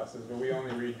movement classes, but we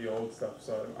only read the old stuff,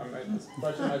 so this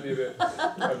question might be a bit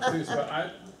obtuse,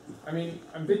 but I mean,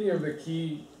 I'm thinking of the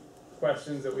key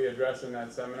questions that we addressed in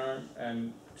that seminar,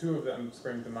 and two of them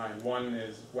spring to mind. One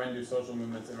is, when do social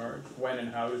movements emerge? When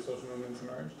and how do social movements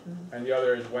emerge? And the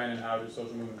other is, when and how do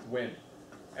social movements win?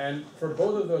 And for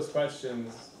both of those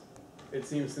questions, it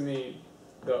seems to me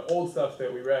the old stuff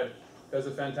that we read does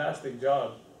a fantastic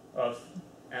job of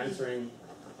answering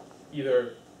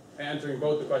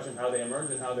both the question how they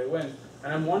emerge and how they win.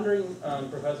 And I'm wondering,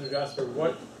 Professor Jasper,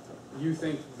 what you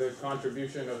think the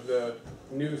contribution of the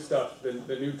new stuff, the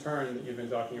new turn that you've been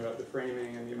talking about, the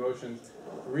framing and the emotions,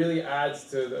 really adds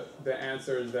to the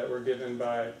answers that were given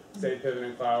by, say, Piven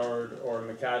and Cloward or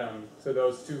McAdam to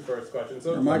those two first questions.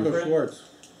 So or Michael Schwartz.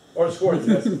 Or Schwartz,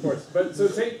 yes, of course. But so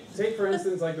take for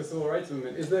instance, like the civil rights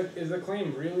movement. Is the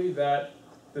claim really that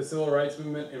the civil rights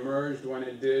movement emerged when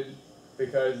it did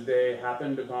because they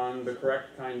happened upon the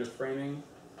correct kind of framing,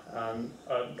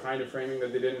 a kind of framing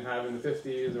that they didn't have in the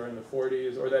 50s or in the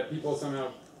 40s, or that people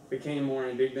somehow became more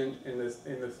indignant in the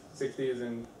 60s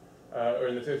and or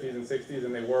in the 50s and 60s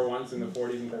than they were once in the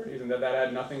 40s and 30s, and that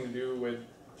had nothing to do with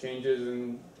changes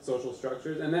in social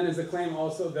structures? And then is the claim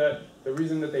also that the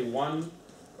reason that they won,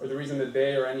 or the reason that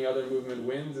they or any other movement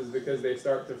wins, is because they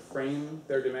start to frame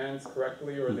their demands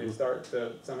correctly, or they start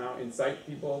to somehow incite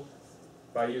people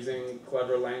by using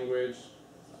clever language,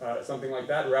 something like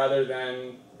that, rather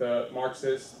than the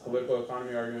Marxist political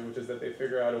economy argument, which is that they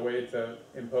figure out a way to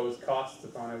impose costs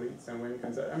upon elites and win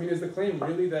consent. I mean, is the claim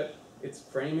really that it's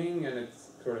framing and it's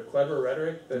sort of clever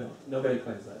rhetoric? That nobody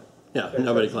claims that. Yeah,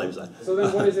 nobody claims that. So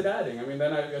then what is it adding? I mean,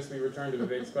 then I guess we return to the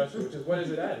big question, which is, what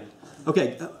is it adding?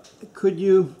 Okay,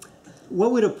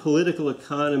 what would a political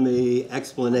economy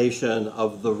explanation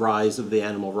of the rise of the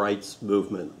animal rights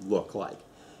movement look like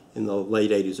in the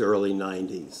late 80s, early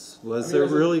 90s? Was there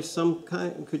really some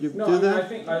kind, could you do that? I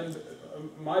think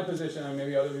my position, and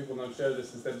maybe other people don't share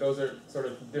this, is that those are sort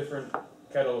of different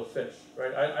kettle of fish,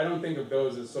 right? I don't think of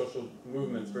those as social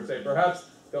movements per se. Perhaps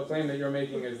the claim that you're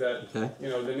making is that, you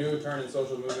know, the new turn in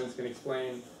social movements can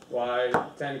explain why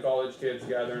 10 college kids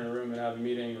gather in a room and have a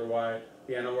meeting, or why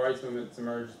the animal rights movement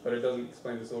emerged, but it doesn't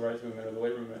explain the civil rights movement or the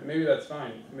labor movement. And maybe that's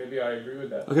fine. Maybe I agree with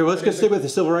that. Okay, well, let's stick with the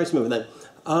civil rights movement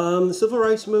then. The civil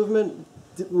rights movement,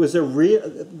 was there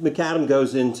McAdam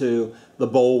goes into the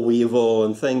boll weevil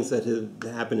and things that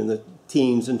had happened in the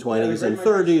teens and 20s and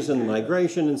 30s and the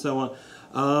migration and so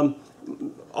on.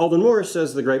 Alden Morris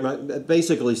says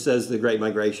basically says the Great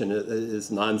Migration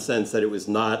is nonsense, that it was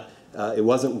not, it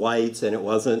wasn't whites and it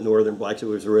wasn't northern blacks, it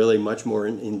was really much more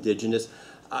indigenous.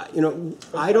 You know,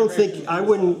 I don't think, I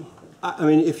wouldn't, I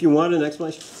mean, if you want an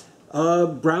explanation,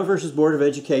 Brown versus Board of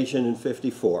Education in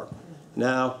 '54.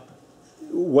 Now,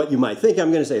 what you might think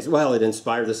I'm going to say is, well, it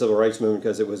inspired the civil rights movement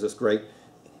because it was this great.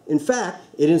 In fact,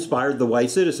 it inspired the white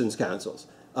citizens' councils.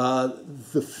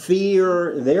 The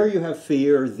fear, there you have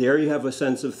fear, there you have a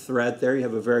sense of threat, there you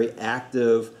have a very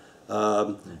active,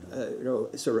 you know,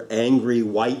 sort of angry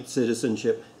white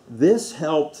citizenship. This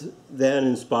helped then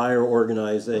inspire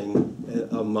organizing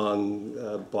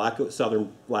among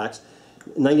Southern blacks.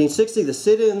 In 1960, the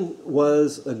sit-in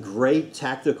was a great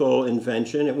tactical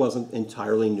invention. It wasn't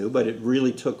entirely new, but it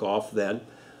really took off then.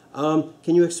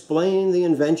 Can you explain the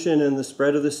invention and the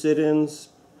spread of the sit-ins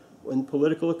in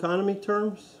political economy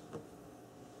terms?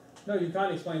 No, you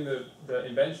can't explain the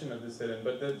invention of the sit-in,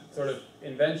 but the sort of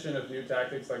invention of new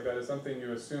tactics like that is something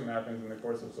you assume happens in the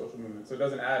course of social movement. So it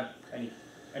doesn't add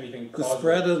anything causal.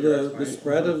 The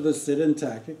spread of the sit-in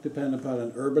tactic depended upon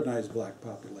an urbanized black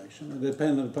population. It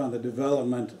depended upon the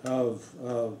development of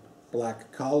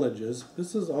black colleges.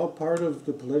 This is all part of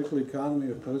the political economy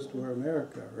of post-war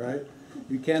America, right?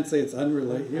 You can't say it's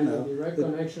unrelated, you know. The direct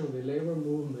connection of the labor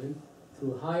movement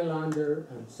through Highlander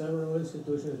and several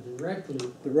institutions directly.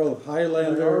 The role of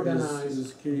Highlander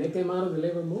is key. They came out of the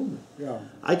labor movement. Yeah.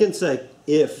 I can say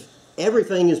if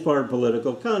everything is part of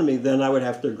political economy, then I would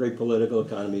have to agree political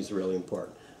economy is really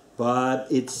important. But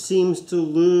it seems to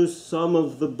lose some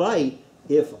of the bite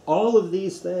if all of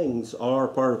these things are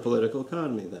part of political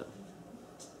economy then.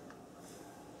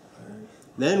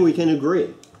 Then we can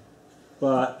agree.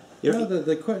 But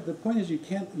the point is you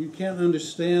can't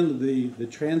understand the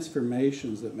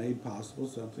transformations that made possible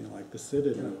something like the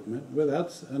sit-in movement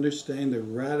without understanding the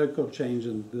radical change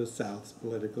in the South's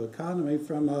political economy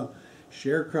from a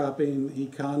sharecropping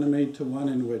economy to one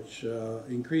in which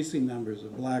increasing numbers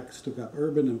of blacks took up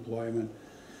urban employment,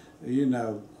 you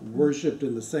know, worshipped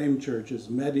in the same churches,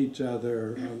 met each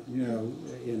other, you know,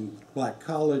 in black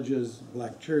colleges,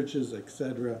 black churches,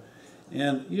 etc.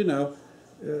 And you know,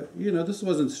 this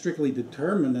wasn't strictly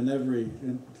determined in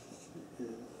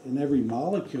every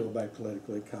molecule by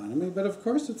political economy, but of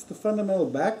course it's the fundamental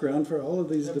background for all of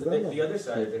these developments. The other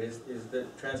side of it is the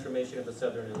transformation of the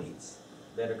Southern elites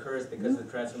that occurs because of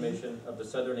the transformation of the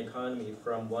Southern economy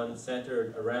from one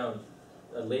centered around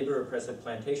a labor-oppressive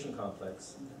plantation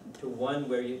complex to one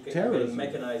where you get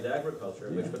mechanized agriculture,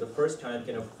 which for the first time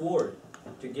can afford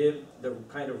to give the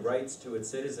kind of rights to its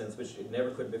citizens which it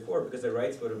never could before, because the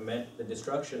rights would have meant the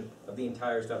destruction of the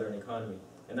entire Southern economy.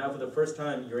 And now for the first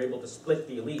time you're able to split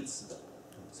the elites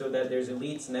so that there's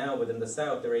elites now within the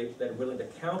South that are willing to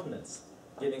countenance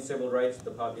giving civil rights to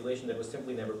the population that was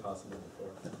simply never possible before.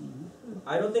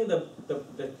 I don't think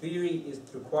the theory is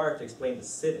required to explain the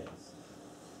sit-ins.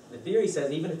 The theory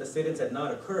says even if the sit-ins had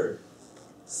not occurred,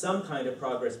 some kind of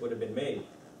progress would have been made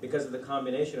because of the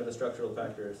combination of the structural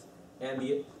factors and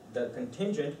the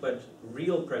contingent but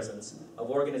real presence of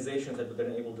organizations that have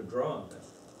been able to draw on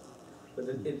this.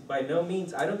 But by no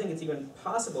means, I don't think it's even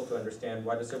possible to understand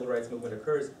why the civil rights movement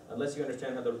occurs unless you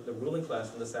understand how the ruling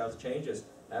class in the South changes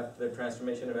after the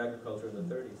transformation of agriculture in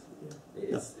the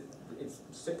 30s.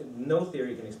 No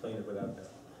theory can explain it without that.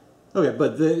 Okay,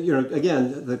 but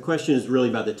again, the question is really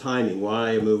about the timing,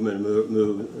 why a movement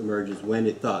emerges when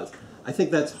it does. I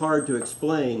think that's hard to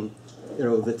explain,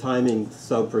 the timing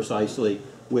so precisely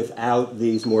without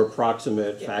these more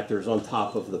proximate factors on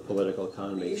top of the political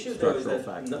economy structural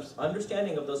factors.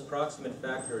 Understanding of those proximate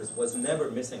factors was never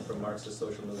missing from Marxist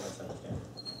social movements understanding.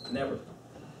 Never.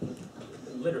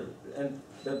 Literally. And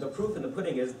the proof in the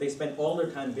pudding is they spent all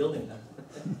their time building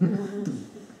them.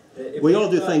 We all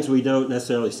do things we don't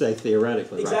necessarily say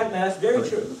theoretically. Exactly, right? That's very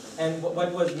true. And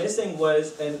what was missing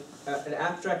was an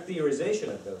abstract theorization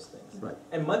of those things. Right.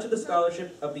 And much of the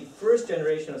scholarship of the first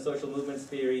generation of social movements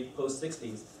theory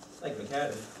post-60s, like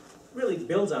McAdam, really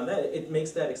builds on that. It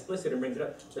makes that explicit and brings it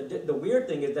up. The weird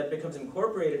thing is that becomes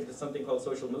incorporated into something called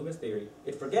social movements theory.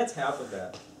 It forgets half of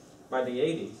that by the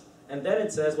 80s. And then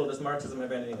it says, well, does Marxism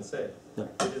have anything to say? Yeah.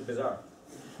 Which is bizarre.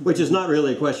 Which is not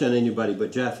really a question anybody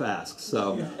but Jeff asks.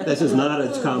 So this is not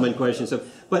a common question. So,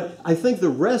 but I think the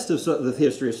rest of the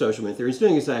history of social movement theory is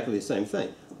doing exactly the same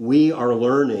thing. We are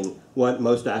learning what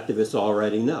most activists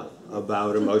already know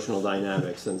about emotional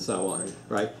dynamics and so on,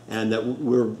 right? And that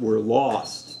we're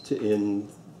lost in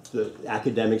the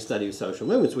academic study of social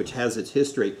movements, which has its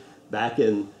history back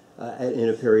in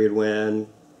a period when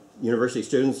university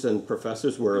students and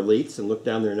professors were elites and looked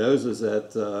down their noses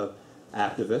at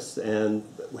activists and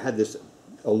had this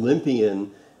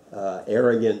Olympian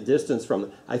arrogant distance from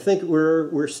them. I think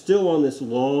we're still on this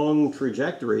long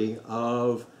trajectory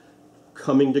of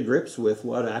coming to grips with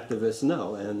what activists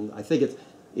know, and I think it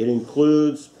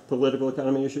includes political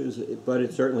economy issues, but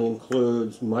it certainly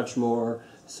includes much more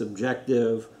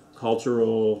subjective,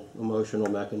 cultural,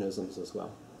 emotional mechanisms as well.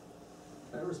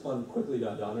 I respond quickly to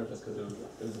Donner just because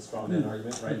it was a strong man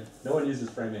argument, right? No one uses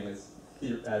framing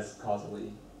as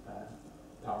causally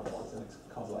powerful as an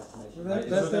causal explanation.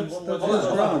 That's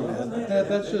just wrong, man.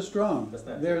 That's just wrong.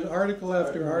 There's article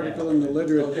after article in the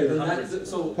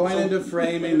literature pointing to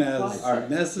framing as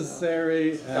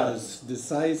necessary, as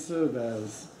decisive,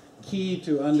 as key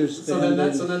to So understanding.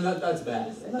 then that's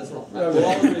bad. That's wrong. That's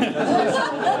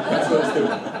what it's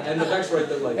doing. And the next right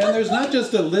there, like. And there's not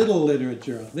just a little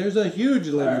literature. There's a huge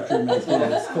literature making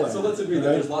this claim. So let's agree that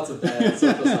there's lots of bad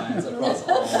social science across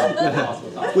all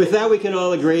possible topics. With that, we can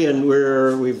all agree, and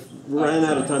we've ran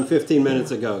out of time 15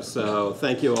 minutes ago. So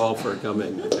thank you all for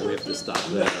coming. And we have to stop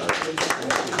there.